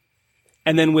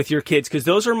and then with your kids? Because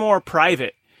those are more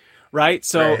private, right?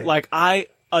 So like I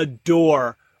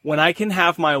adore when I can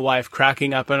have my wife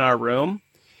cracking up in our room.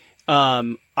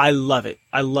 I love it.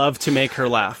 I love to make her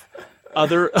laugh.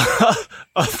 Other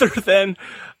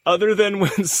than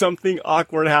when something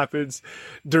awkward happens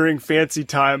during fancy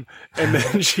time and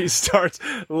then she starts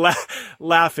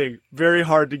laughing very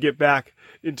hard to get back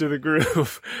into the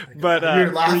groove. But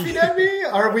you're laughing at me?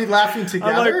 Are we laughing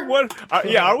together? I'm like, what?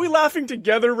 Yeah, are we laughing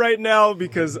together right now?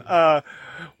 Because yeah,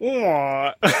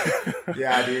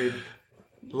 dude.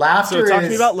 Laughter. So talk to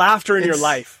me about laughter in your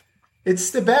life.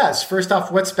 It's the best. First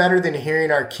off, what's better than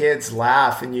hearing our kids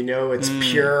laugh and it's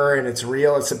pure and it's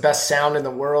real. It's the best sound in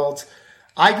the world.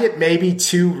 I get maybe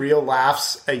 2 real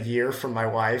laughs a year from my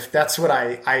wife. That's what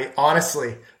I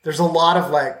honestly, there's a lot of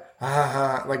like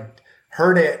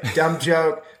heard it, dumb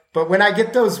joke. But when I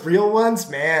get those real ones,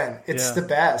 man, it's the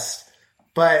best.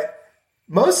 But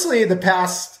mostly the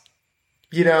past,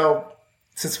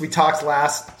 since we talked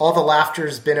last, all the laughter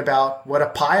has been about what a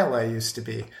pile I used to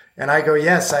be. And I go,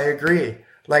 yes, I agree.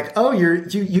 Like, oh, you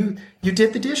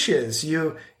did the dishes.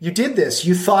 You did this.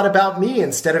 You thought about me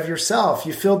instead of yourself.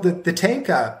 You filled the tank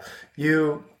up.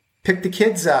 You picked the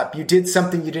kids up. You did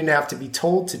something you didn't have to be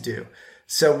told to do.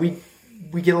 So we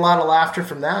get a lot of laughter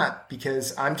from that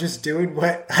because I'm just doing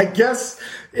what I guess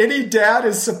any dad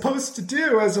is supposed to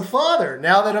do as a father.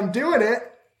 Now that I'm doing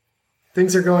it,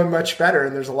 things are going much better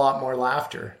and there's a lot more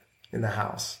laughter in the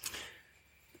house.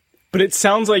 But it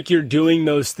sounds like you're doing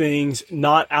those things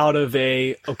not out of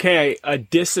see,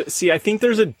 I think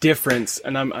there's a difference,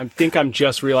 and I think I'm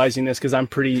just realizing this because I'm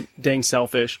pretty dang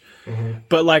selfish. Mm-hmm.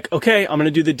 But like, okay, I'm going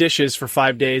to do the dishes for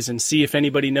 5 days and see if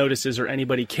anybody notices or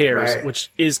anybody cares, which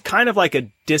is kind of like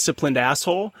a disciplined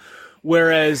asshole.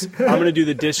 Whereas I'm going to do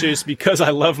the dishes because I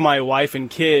love my wife and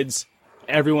kids.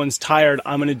 Everyone's tired.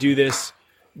 I'm going to do this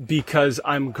because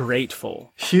I'm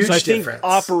grateful. Huge so I think difference.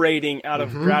 Operating out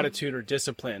of gratitude or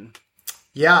discipline.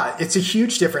 Yeah, it's a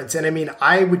huge difference. And I mean,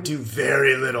 I would do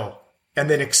very little and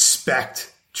then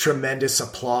expect tremendous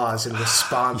applause and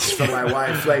response from my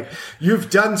wife. Like, you've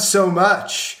done so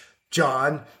much,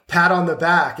 John, pat on the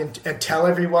back and tell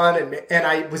everyone. And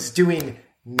I was doing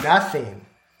nothing.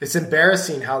 It's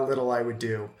embarrassing how little I would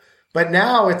do. But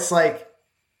now it's like,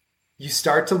 you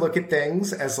start to look at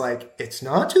things as like, it's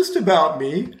not just about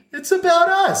me, it's about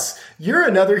us. You're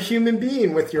another human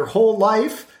being with your whole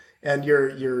life and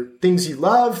your things you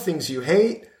love, things you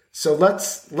hate. So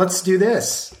let's do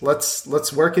this.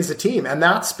 Let's work as a team. And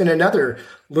that's been another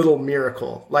little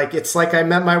miracle. Like, it's like I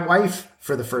met my wife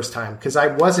for the first time because I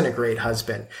wasn't a great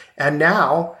husband. And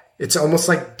now it's almost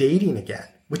like dating again,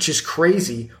 which is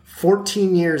crazy.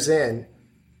 14 years in,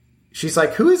 she's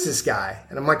like, who is this guy?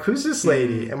 And I'm like, who's this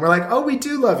lady? And we're like, oh, we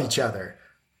do love each other,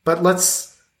 but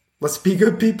let's be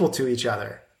good people to each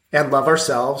other and love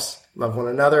ourselves, love one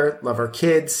another, love our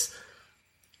kids.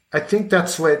 I think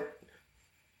that's what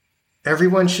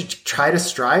everyone should try to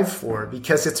strive for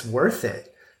because it's worth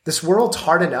it. This world's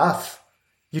hard enough.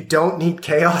 You don't need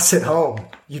chaos at home.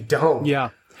 You don't. Yeah.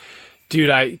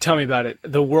 Dude, tell me about it.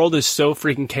 The world is so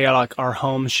freaking chaotic. Our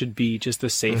home should be just the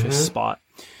safest spot.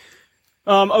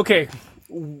 Okay,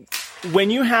 when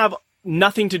you have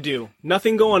nothing to do,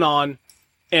 nothing going on,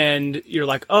 and you're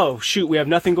like, oh, shoot, we have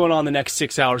nothing going on the next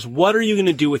 6 hours, what are you going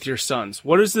to do with your sons?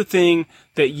 What is the thing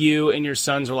that you and your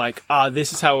sons are like,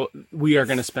 this is how we are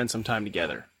going to spend some time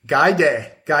together? Guy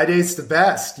Day. Guy Day's the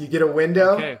best. You get a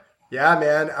window. Okay. Yeah,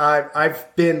 man.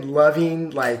 I've been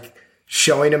loving, like,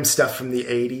 showing them stuff from the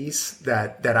 80s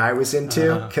that I was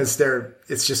into because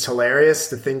it's just hilarious,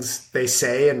 the things they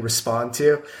say and respond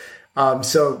to.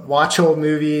 So watch old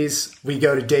movies. We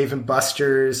go to Dave and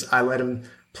Buster's. I let him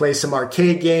play some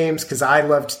arcade games because I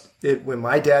loved it when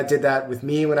my dad did that with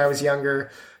me when I was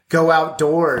younger. Go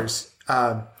outdoors.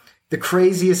 The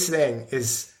craziest thing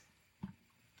is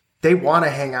they want to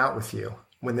hang out with you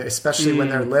especially when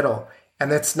they're little.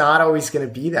 And it's not always going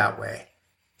to be that way.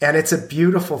 And it's a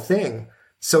beautiful thing.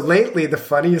 So lately, the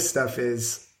funniest stuff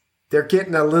is they're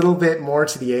getting a little bit more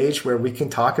to the age where we can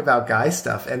talk about guy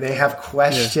stuff and they have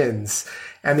questions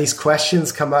and these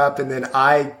questions come up. And then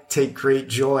I take great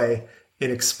joy in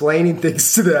explaining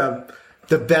things to them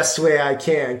the best way I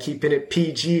can, keeping it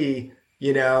PG,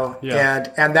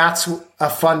 and that's a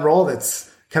fun role that's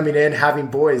coming in. Having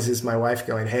boys is my wife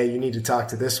going, hey, you need to talk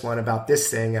to this one about this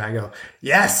thing. And I go,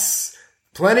 yes,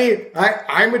 plenty.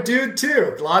 I'm a dude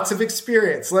too. Lots of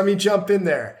experience. Let me jump in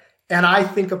there. And I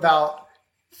think about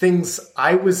things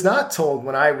I was not told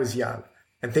when I was young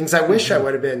and things I wish I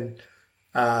would have been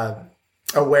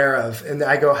aware of. And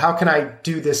I go, how can I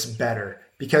do this better?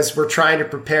 Because we're trying to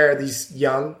prepare these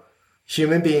young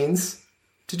human beings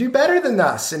to do better than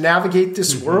us and navigate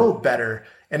this world better.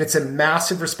 And it's a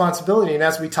massive responsibility. And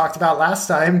as we talked about last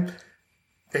time,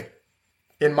 it,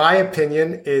 in my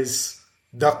opinion, is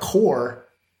the core,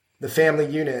 the family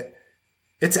unit.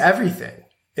 It's everything.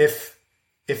 If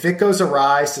it goes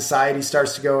awry, society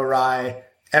starts to go awry,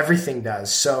 everything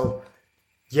does. So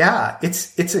yeah,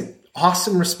 it's an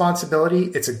awesome responsibility.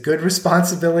 It's a good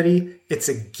responsibility. It's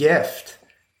a gift.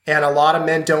 And a lot of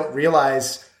men don't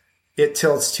realize it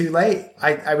till it's too late.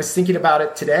 I was thinking about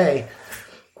it today,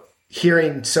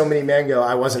 hearing so many men go,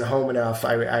 I wasn't home enough.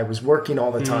 I was working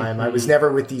all the time. I was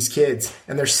never with these kids.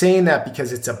 And they're saying that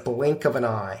because it's a blink of an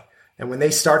eye. And when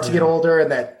they start to get older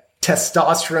and that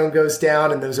testosterone goes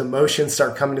down and those emotions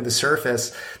start coming to the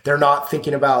surface, they're not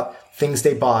thinking about things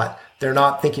they bought. They're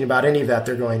not thinking about any of that.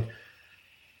 They're going,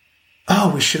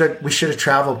 oh, we should have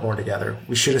traveled more together.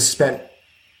 We should have spent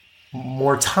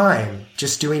more time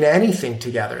just doing anything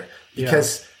together,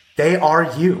 because they are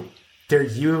you. They're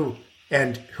you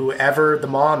and whoever the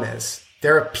mom is.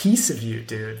 They're a piece of you,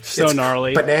 dude. So it's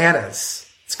gnarly. Bananas.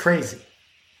 It's crazy.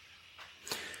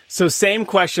 So same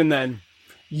question then.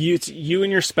 You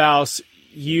and your spouse,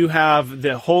 you have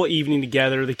the whole evening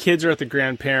together. The kids are at the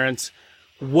grandparents'.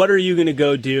 What are you going to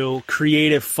go do?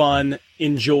 Creative, fun,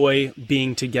 enjoy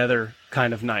being together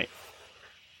kind of night.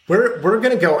 We're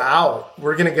going to go out.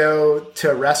 We're going to go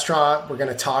to a restaurant. We're going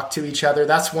to talk to each other.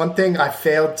 That's one thing I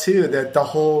failed too, that the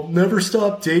whole never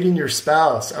stop dating your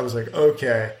spouse. I was like,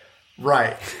 okay,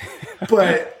 right.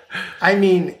 But I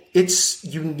mean,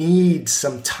 you need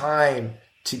some time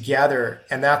together.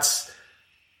 And that's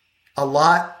a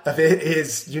lot of it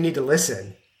is you need to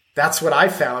listen. That's what I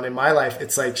found in my life.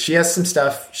 It's like she has some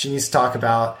stuff she needs to talk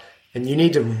about, and you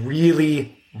need to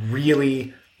really,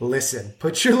 really listen.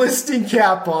 Put your listening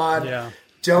cap on.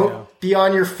 Don't be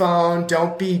on your phone.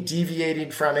 Don't be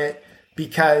deviating from it,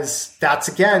 because that's,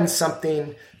 again,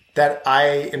 something that I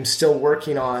am still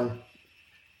working on,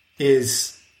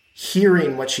 is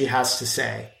hearing what she has to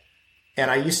say. And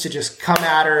I used to just come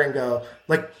at her and go,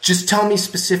 like, just tell me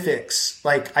specifics.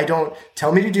 Like,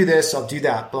 tell me to do this, I'll do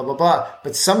that, blah, blah, blah.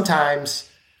 But sometimes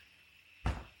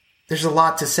there's a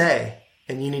lot to say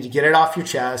and you need to get it off your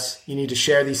chest. You need to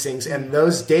share these things. And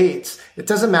those dates, it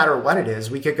doesn't matter what it is.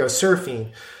 We could go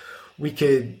surfing. We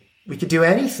could do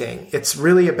anything. It's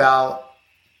really about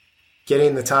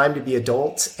getting the time to be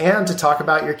adults and to talk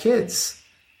about your kids.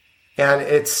 And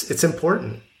it's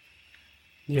important.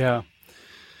 Yeah.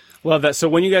 Love that. So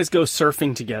when you guys go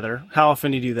surfing together, how often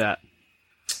do you do that?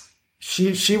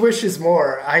 She wishes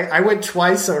more. I went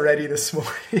twice already this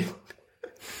morning.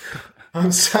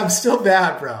 I'm still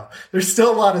bad, bro. There's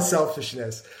still a lot of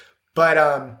selfishness. But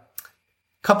a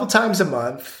couple times a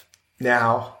month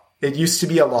now. It used to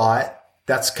be a lot.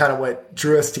 That's kind of what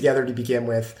drew us together to begin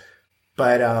with.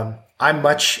 But I'm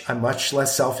much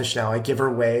less selfish now. I give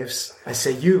her waves. I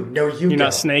say, you You're go.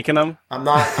 Not snaking them? I'm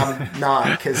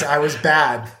not, because I was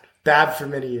bad for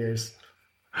many years.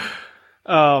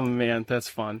 Oh man, that's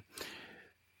fun.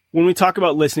 When we talk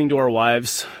about listening to our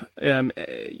wives,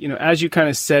 as you kind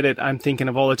of said it, I'm thinking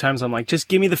of all the times I'm like, just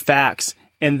give me the facts.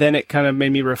 And then it kind of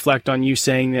made me reflect on you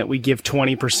saying that we give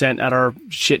 20% at our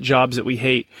shit jobs that we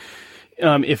hate,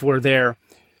 if we're there.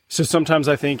 So sometimes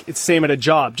I think it's the same at a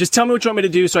job. Just tell me what you want me to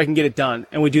do so I can get it done.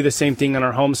 And we do the same thing in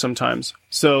our home sometimes.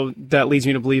 So that leads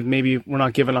me to believe maybe we're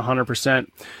not giving 100%.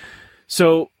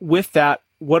 So with that,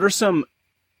 what are some,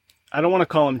 I don't want to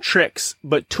call them tricks,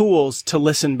 but tools to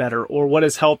listen better, or what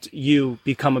has helped you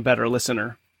become a better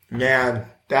listener? Man,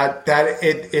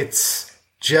 it's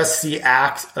just the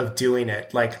act of doing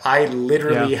it. Like, I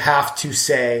literally have to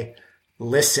say,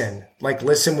 listen, like,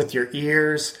 listen with your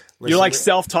ears. You're like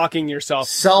self-talking yourself.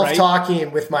 Self-talking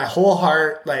right? With my whole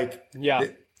heart. Like,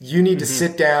 you need to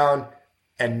sit down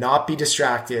and not be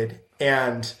distracted.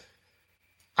 And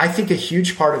I think a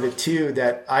huge part of it too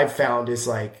that I've found is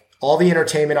like all the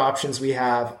entertainment options we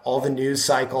have, all the news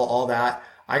cycle, all that.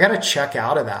 I got to check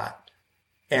out of that.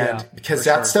 And because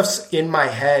that stuff's in my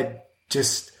head,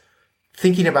 just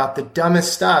thinking about the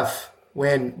dumbest stuff,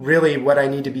 when really what I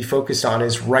need to be focused on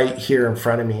is right here in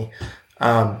front of me.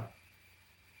 I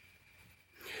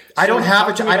don't have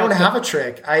a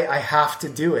trick. I have to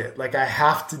do it. Like, I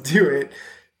have to do it.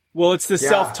 Well, it's the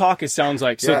self-talk, it sounds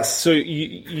like. So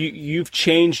you've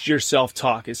changed your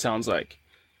self-talk, it sounds like.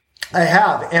 I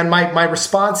have. And my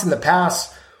response in the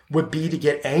past would be to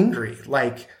get angry.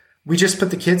 Like, we just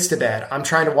put the kids to bed. I'm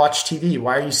trying to watch TV.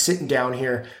 Why are you sitting down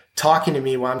here talking to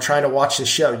me while I'm trying to watch the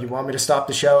show. You want me to stop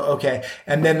the show? Okay.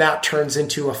 And then that turns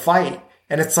into a fight.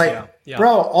 And it's like,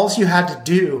 bro, all you had to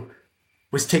do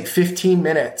was take 15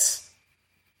 minutes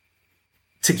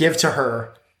to give to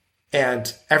her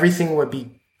and everything would be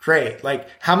great. Like,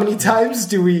 how many times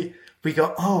do we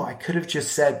go, oh, I could have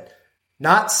just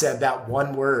not said that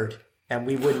one word and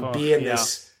we wouldn't be in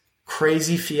this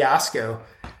crazy fiasco.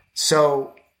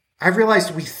 So I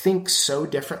realized we think so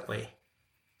differently.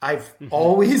 I've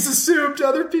always assumed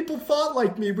other people thought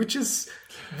like me, which is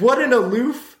what an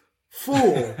aloof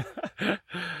fool.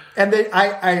 And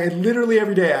I literally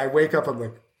every day I wake up, I'm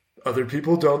like, other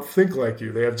people don't think like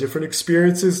you. They have different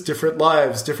experiences, different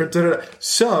lives, different. Da-da-da.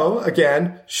 So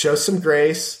again, show some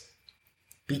grace,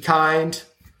 be kind,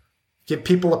 give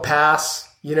people a pass.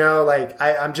 You know, like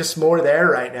I'm just more there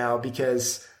right now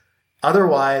because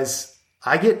otherwise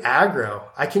I get aggro.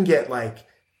 I can get like,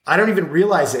 I don't even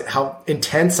realize it, how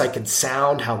intense I can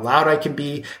sound, how loud I can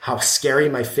be, how scary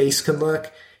my face can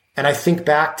look. And I think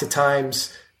back to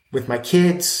times with my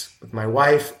kids, with my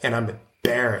wife, and I'm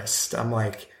embarrassed. I'm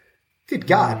like, good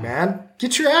God, man,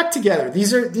 get your act together.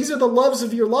 These are the loves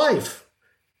of your life.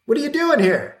 What are you doing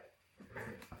here?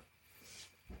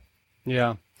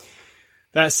 Yeah.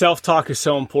 That self-talk is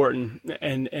so important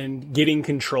and getting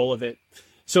control of it.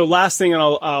 So last thing, and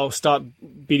I'll stop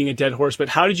beating a dead horse, but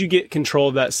how did you get control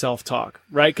of that self-talk,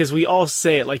 right? Because we all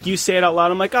say it. Like, you say it out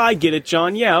loud. I'm like, oh, I get it,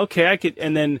 John. Yeah, okay, I could.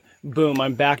 And then, boom,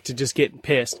 I'm back to just getting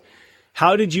pissed.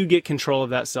 How did you get control of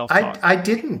that self-talk? I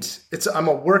didn't. I'm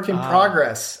a work in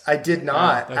progress. I did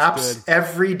not. Yeah, that's good.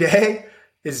 Every day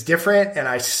is different, and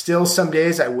I still, some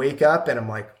days I wake up and I'm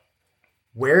like,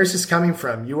 where is this coming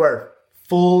from? You are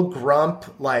full grump,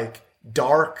 like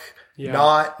dark,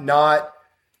 not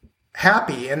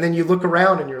happy. And then you look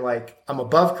around and you're like, I'm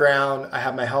above ground. I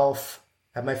have my health,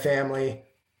 I have my family.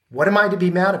 What am I to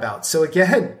be mad about? So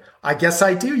again, I guess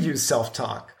I do use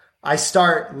self-talk. I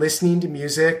start listening to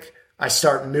music. I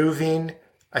start moving.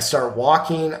 I start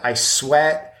walking. I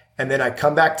sweat. And then I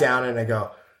come back down and I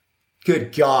go,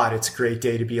 good God, it's a great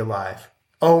day to be alive.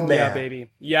 Oh man. Yeah, baby.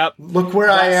 Yep. Look where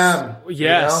I am.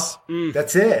 Yes. You know?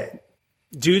 That's it.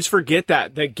 Dudes forget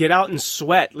that. They get out and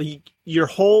sweat. Your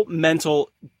whole mental,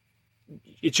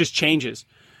 it just changes.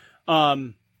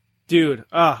 Dude,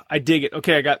 I dig it.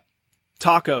 Okay, I got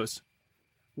tacos.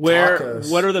 What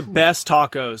are the best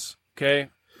tacos? Okay.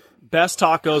 Best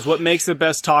tacos. What makes the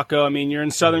best taco? I mean, you're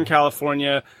in Southern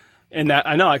California and that,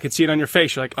 I know, I could see it on your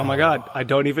face. You're like, oh my God, I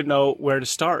don't even know where to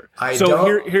start.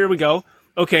 Here we go.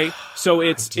 Okay. So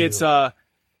it's 3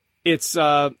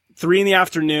 in the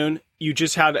afternoon. You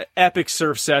just had an epic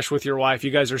surf sesh with your wife.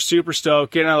 You guys are super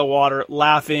stoked, getting out of the water,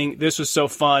 laughing. This was so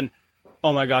fun.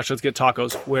 Oh my gosh, let's get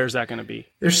tacos. Where's that going to be?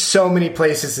 There's so many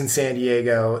places in San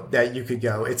Diego that you could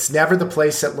go. It's never the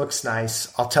place that looks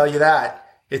nice. I'll tell you that.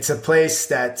 It's a place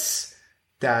that's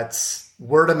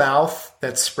word of mouth,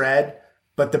 that's spread.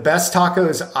 But the best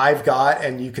tacos I've got,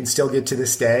 and you can still get to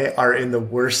this day, are in the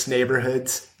worst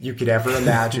neighborhoods you could ever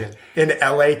imagine in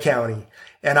LA County.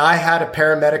 And I had a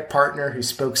paramedic partner who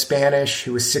spoke Spanish,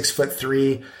 who was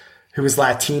 6'3", who was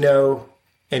Latino,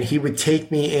 and he would take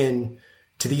me in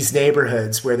to these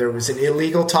neighborhoods where there was an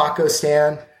illegal taco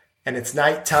stand and it's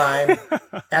nighttime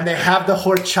and they have the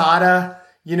horchata,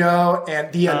 you know,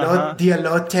 and the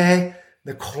elote,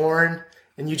 the corn,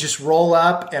 and you just roll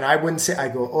up and I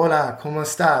go, hola, ¿cómo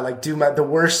está? Like the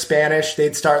worst Spanish.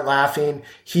 They'd start laughing.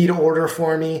 He'd order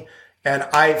for me. And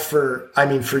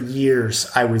for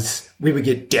years, we would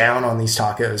get down on these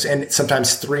tacos, and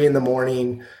sometimes 3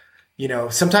 a.m, you know,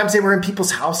 sometimes they were in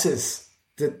people's houses,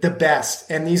 the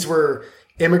best. And these were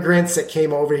immigrants that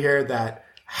came over here that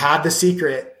had the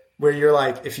secret where you're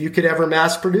like, if you could ever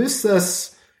mass produce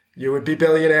this, you would be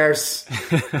billionaires.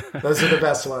 Those are the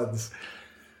best ones.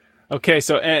 Okay.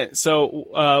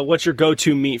 So what's your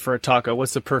go-to meat for a taco?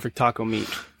 What's the perfect taco meat?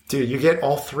 Dude, you get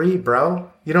all 3,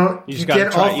 bro. You get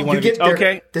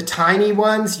the tiny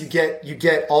ones. You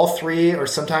get all 3, or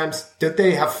sometimes don't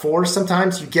they have 4?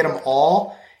 Sometimes you get them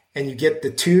all, and you get the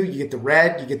 2. You get the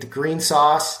red. You get the green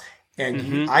sauce,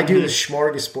 and I do the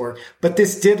smorgasbord. But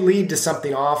this did lead to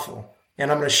something awful,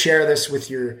 and I'm going to share this with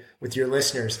your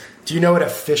listeners. Do you know what a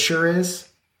fissure is?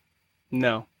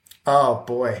 No. Oh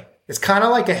boy, it's kind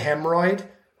of like a hemorrhoid,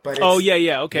 but it's,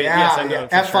 okay. Yes, I know.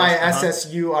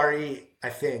 FISSURE. I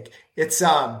think it's,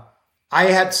 I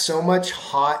had so much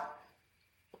hot,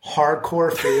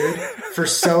 hardcore food for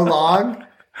so long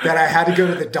that I had to go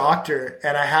to the doctor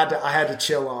and I had to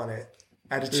chill on it.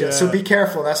 I had to chill. Yeah. So be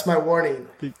careful. That's my warning.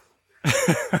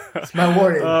 It's my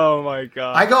warning. Oh my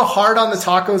God. I go hard on the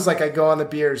tacos like I go on the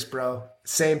beers, bro.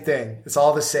 Same thing. It's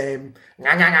all the same.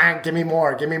 Give me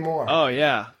more. Give me more. Oh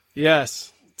yeah.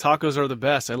 Yes. Tacos are the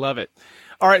best. I love it.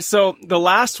 All right. So the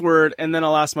last word, and then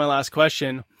I'll ask my last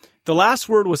question. The last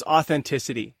word was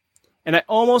authenticity. And I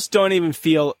almost don't even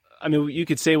feel, I mean, you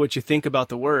could say what you think about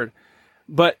the word,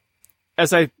 but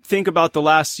as I think about the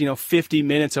last, 50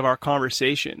 minutes of our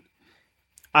conversation,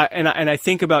 I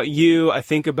think about you, I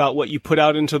think about what you put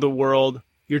out into the world,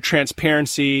 your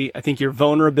transparency, I think your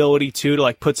vulnerability too, to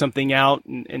like put something out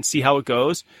and see how it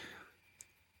goes.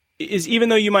 Is even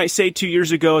though you might say 2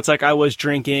 years ago, it's like I was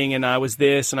drinking and I was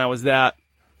this and I was that,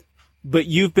 but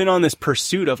you've been on this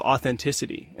pursuit of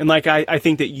authenticity. And like, I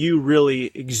think that you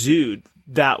really exude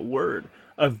that word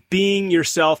of being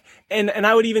yourself. And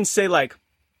I would even say like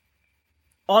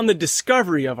on the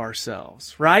discovery of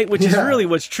ourselves, right? Which is really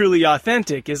what's truly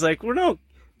authentic is like,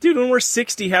 dude, when we're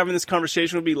 60 having this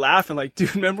conversation, we'll be laughing like,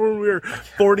 dude, remember when we were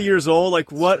 40 years old?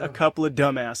 Like what a couple of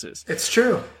dumbasses. It's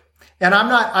true.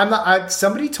 And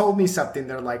somebody told me something.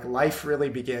 They're like, life really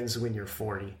begins when you're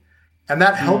 40. And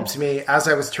that helped me as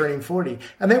I was turning 40.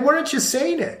 And they weren't just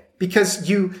saying it because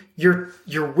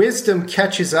your wisdom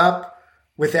catches up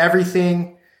with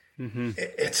everything. Mm-hmm.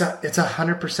 It's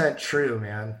 100% true,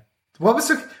 man.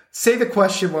 Say the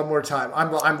question one more time.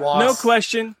 I'm lost. No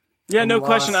question. Yeah, no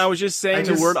question. I was just saying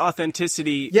the word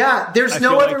authenticity. Yeah, there's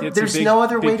no other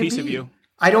way to be.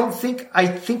 I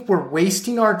think we're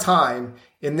wasting our time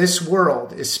in this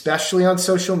world, especially on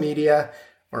social media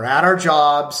or at our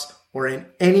jobs or in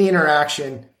any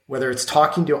interaction, whether it's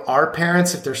talking to our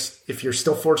parents, if you're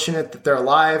still fortunate that they're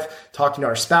alive, talking to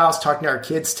our spouse, talking to our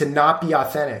kids, to not be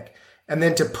authentic. And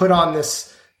then to put on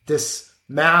this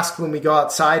mask when we go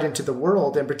outside into the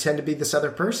world and pretend to be this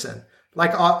other person.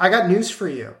 Like, I got news for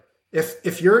you.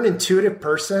 If you're an intuitive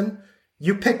person,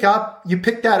 you pick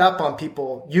that up on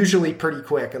people usually pretty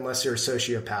quick, unless you're a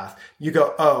sociopath. You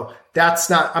go, oh,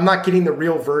 I'm not getting the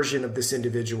real version of this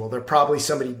individual. They're probably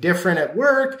somebody different at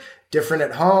work, different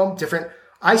at home, different.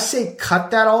 I say,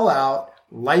 cut that all out.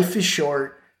 Life is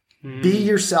short. Be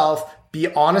yourself. Be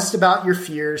honest about your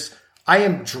fears. I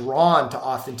am drawn to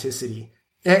authenticity.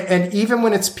 And even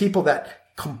when it's people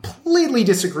that completely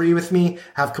disagree with me,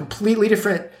 have completely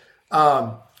different,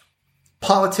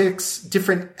 politics,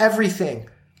 different everything.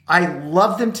 I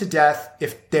love them to death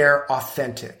if they're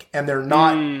authentic and they're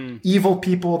not evil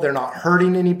people. They're not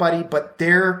hurting anybody, but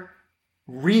they're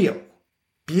real.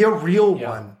 Be a real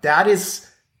one. That is,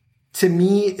 to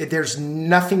me, there's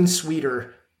nothing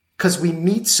sweeter because we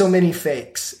meet so many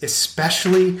fakes,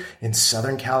 especially in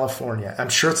Southern California. I'm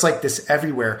sure it's like this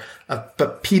everywhere,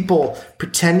 but people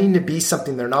pretending to be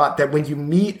something they're not, that when you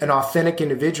meet an authentic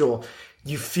individual,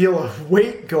 you feel a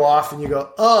weight go off and you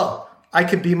go, oh, I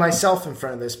could be myself in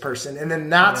front of this person. And then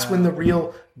that's when the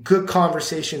real good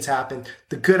conversations happen.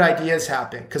 The good ideas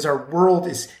happen because our world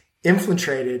is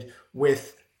infiltrated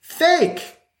with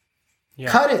fake. Yeah.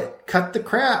 Cut it. Cut the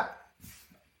crap.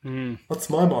 That's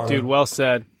my motto. Dude, well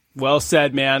said. Well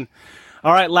said, man.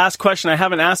 All right, last question. I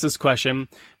haven't asked this question,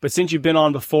 but since you've been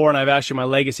on before and I've asked you my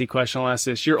legacy question, I'll ask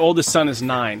this. Your oldest son is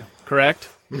 9, correct?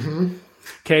 Mm-hmm.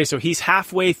 Okay, so he's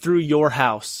halfway through your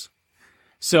house.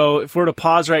 So if we're to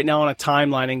pause right now on a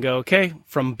timeline and go, okay,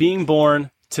 from being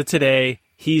born to today,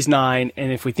 he's 9.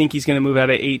 And if we think he's going to move out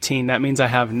at 18, that means I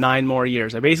have 9 more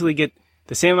years. I basically get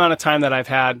the same amount of time that I've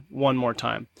had one more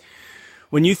time.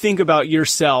 When you think about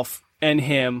yourself and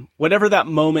him, whatever that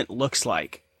moment looks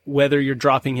like, whether you're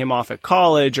dropping him off at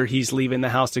college or he's leaving the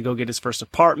house to go get his first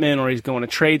apartment or he's going to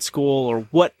trade school or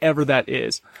whatever that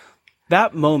is,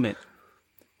 that moment,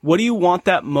 what do you want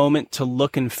that moment to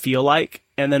look and feel like?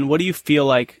 And then what do you feel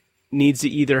like needs to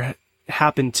either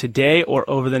happen today or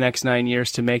over the next 9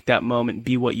 years to make that moment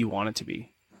be what you want it to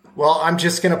be? Well, I'm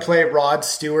just going to play Rod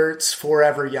Stewart's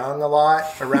Forever Young a lot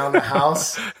around the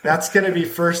house. That's going to be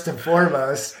first and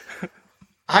foremost.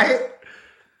 I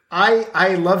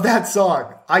love that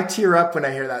song. I tear up when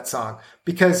I hear that song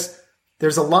because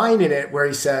there's a line in it where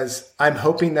he says, I'm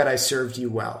hoping that I served you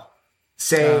well.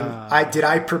 Saying, did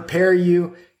I prepare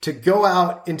you to go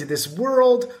out into this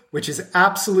world, which is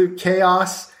absolute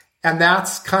chaos? And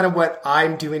that's kind of what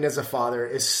I'm doing as a father,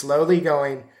 is slowly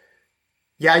going,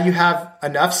 yeah, you have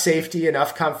enough safety,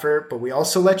 enough comfort, but we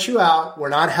also let you out. We're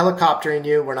not helicoptering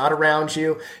you. We're not around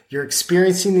you. You're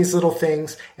experiencing these little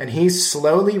things. And he's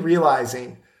slowly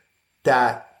realizing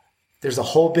that there's a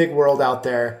whole big world out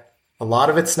there. A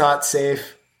lot of it's not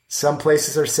safe. Some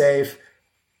places are safe.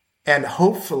 And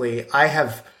hopefully I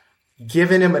have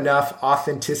given him enough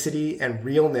authenticity and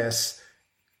realness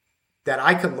that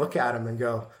I can look at him and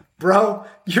go, bro,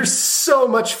 you're so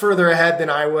much further ahead than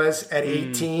I was at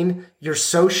 18. You're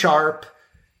so sharp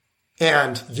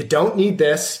and you don't need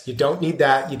this. You don't need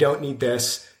that. You don't need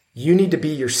this. You need to be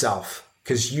yourself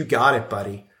because you got it,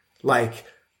 buddy. Like,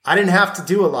 I didn't have to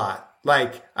do a lot.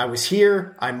 Like, I was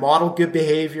here. I modeled good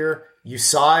behavior. You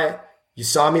saw it. You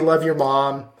saw me love your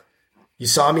mom. You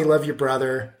saw me love your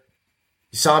brother.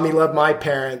 You saw me love my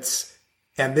parents.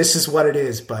 And this is what it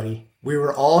is, buddy. We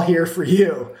were all here for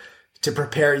you to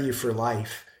prepare you for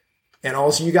life. And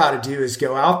all you got to do is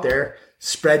go out there,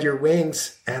 spread your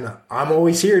wings, and I'm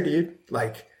always here, dude.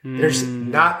 Like, there's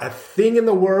not a thing in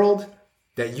the world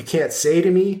that you can't say to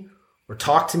me or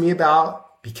talk to me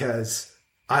about, because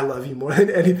I love you more than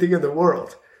anything in the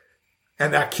world.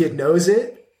 And that kid knows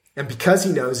it. And because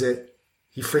he knows it,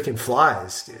 he freaking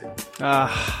flies, dude.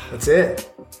 That's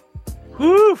it.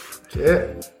 Whew. That's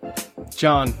it.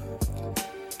 John,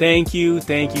 thank you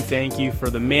for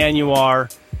the man you are,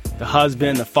 the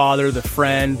husband, the father, the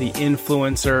friend, the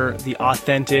influencer, the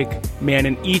authentic man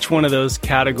in each one of those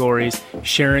categories,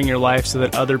 sharing your life so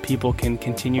that other people can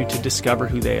continue to discover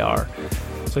who they are.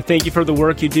 So thank you for the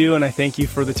work you do, and I thank you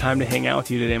for the time to hang out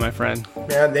with you today, my friend.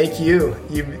 Man, thank you.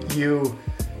 You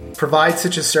provide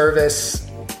such a service,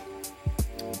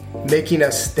 making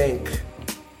us think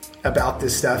about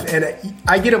this stuff. And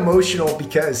I get emotional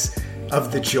because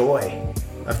of the joy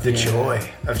of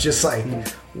just like,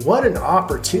 what an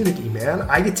opportunity, man.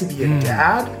 I get to be a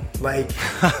dad. Like,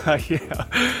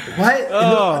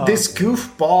 what? This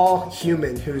goofball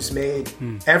human who's made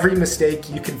every mistake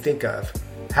you can think of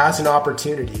has an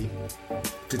opportunity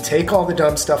to take all the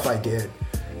dumb stuff I did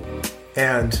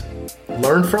and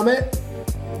learn from it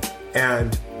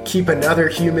and keep another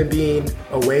human being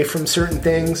away from certain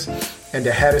things and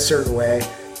to head a certain way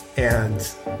and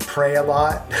pray a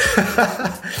lot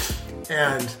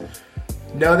and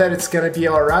know that it's going to be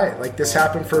all right. Like, this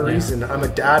happened for a reason. I'm a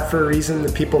dad for a reason.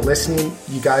 The people listening,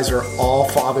 you guys are all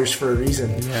fathers for a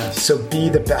reason. Yes. So be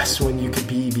the best one you could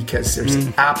be, because there's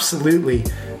absolutely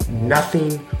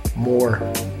nothing more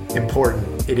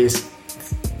important. It is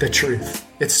the truth.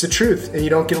 It's the truth. And you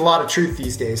don't get a lot of truth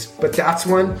these days, but that's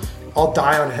one I'll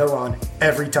die on a hill on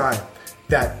every time,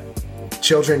 that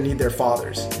children need their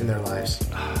fathers in their lives.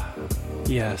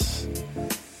 Yes.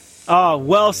 Oh,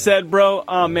 well said, bro.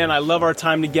 Oh, man, I love our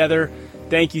time together.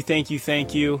 Thank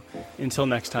you. Until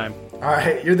next time. All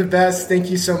right. You're the best. Thank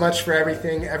you so much for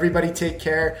everything. Everybody take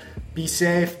care. Be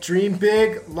safe. Dream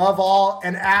big. Love all.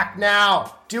 And act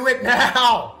now. Do it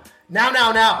now.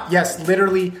 Now. Yes,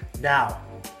 literally now.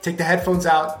 Take the headphones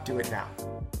out. Do it now.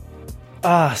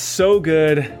 So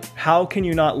good. How can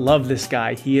you not love this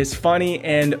guy? He is funny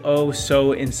and oh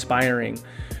so inspiring.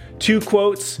 2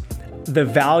 quotes. The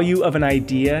value of an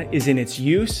idea is in its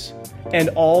use, and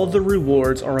all the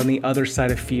rewards are on the other side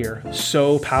of fear.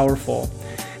 So powerful.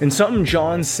 And something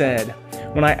John said,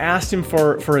 when I asked him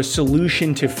for a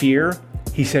solution to fear,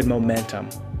 he said momentum.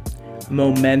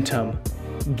 Momentum.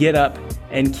 Get up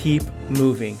and keep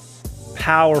moving.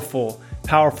 Powerful.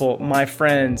 My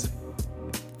friends,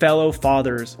 fellow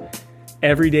fathers,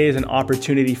 every day is an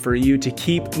opportunity for you to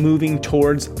keep moving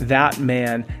towards that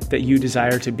man that you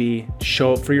desire to be.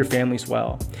 Show up for your families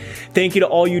well. Thank you to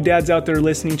all you dads out there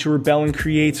listening to Rebel and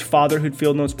Create's Fatherhood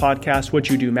Field Notes podcast. What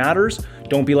you do matters.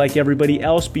 Don't be like everybody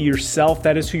else. Be yourself.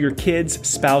 That is who your kids,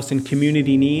 spouse, and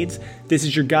community needs. This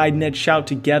is your guide, Ned Shout.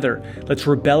 Together, let's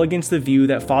rebel against the view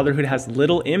that fatherhood has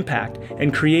little impact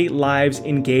and create lives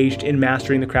engaged in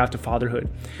mastering the craft of fatherhood.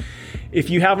 If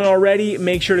you haven't already,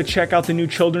 make sure to check out the new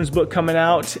children's book coming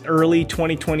out early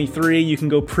 2023. You can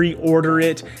go pre-order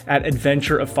it at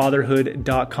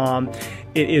adventureoffatherhood.com.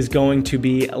 It is going to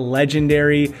be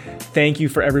legendary. Thank you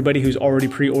for everybody who's already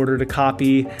pre-ordered a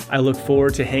copy. I look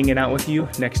forward to hanging out with you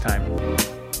next time.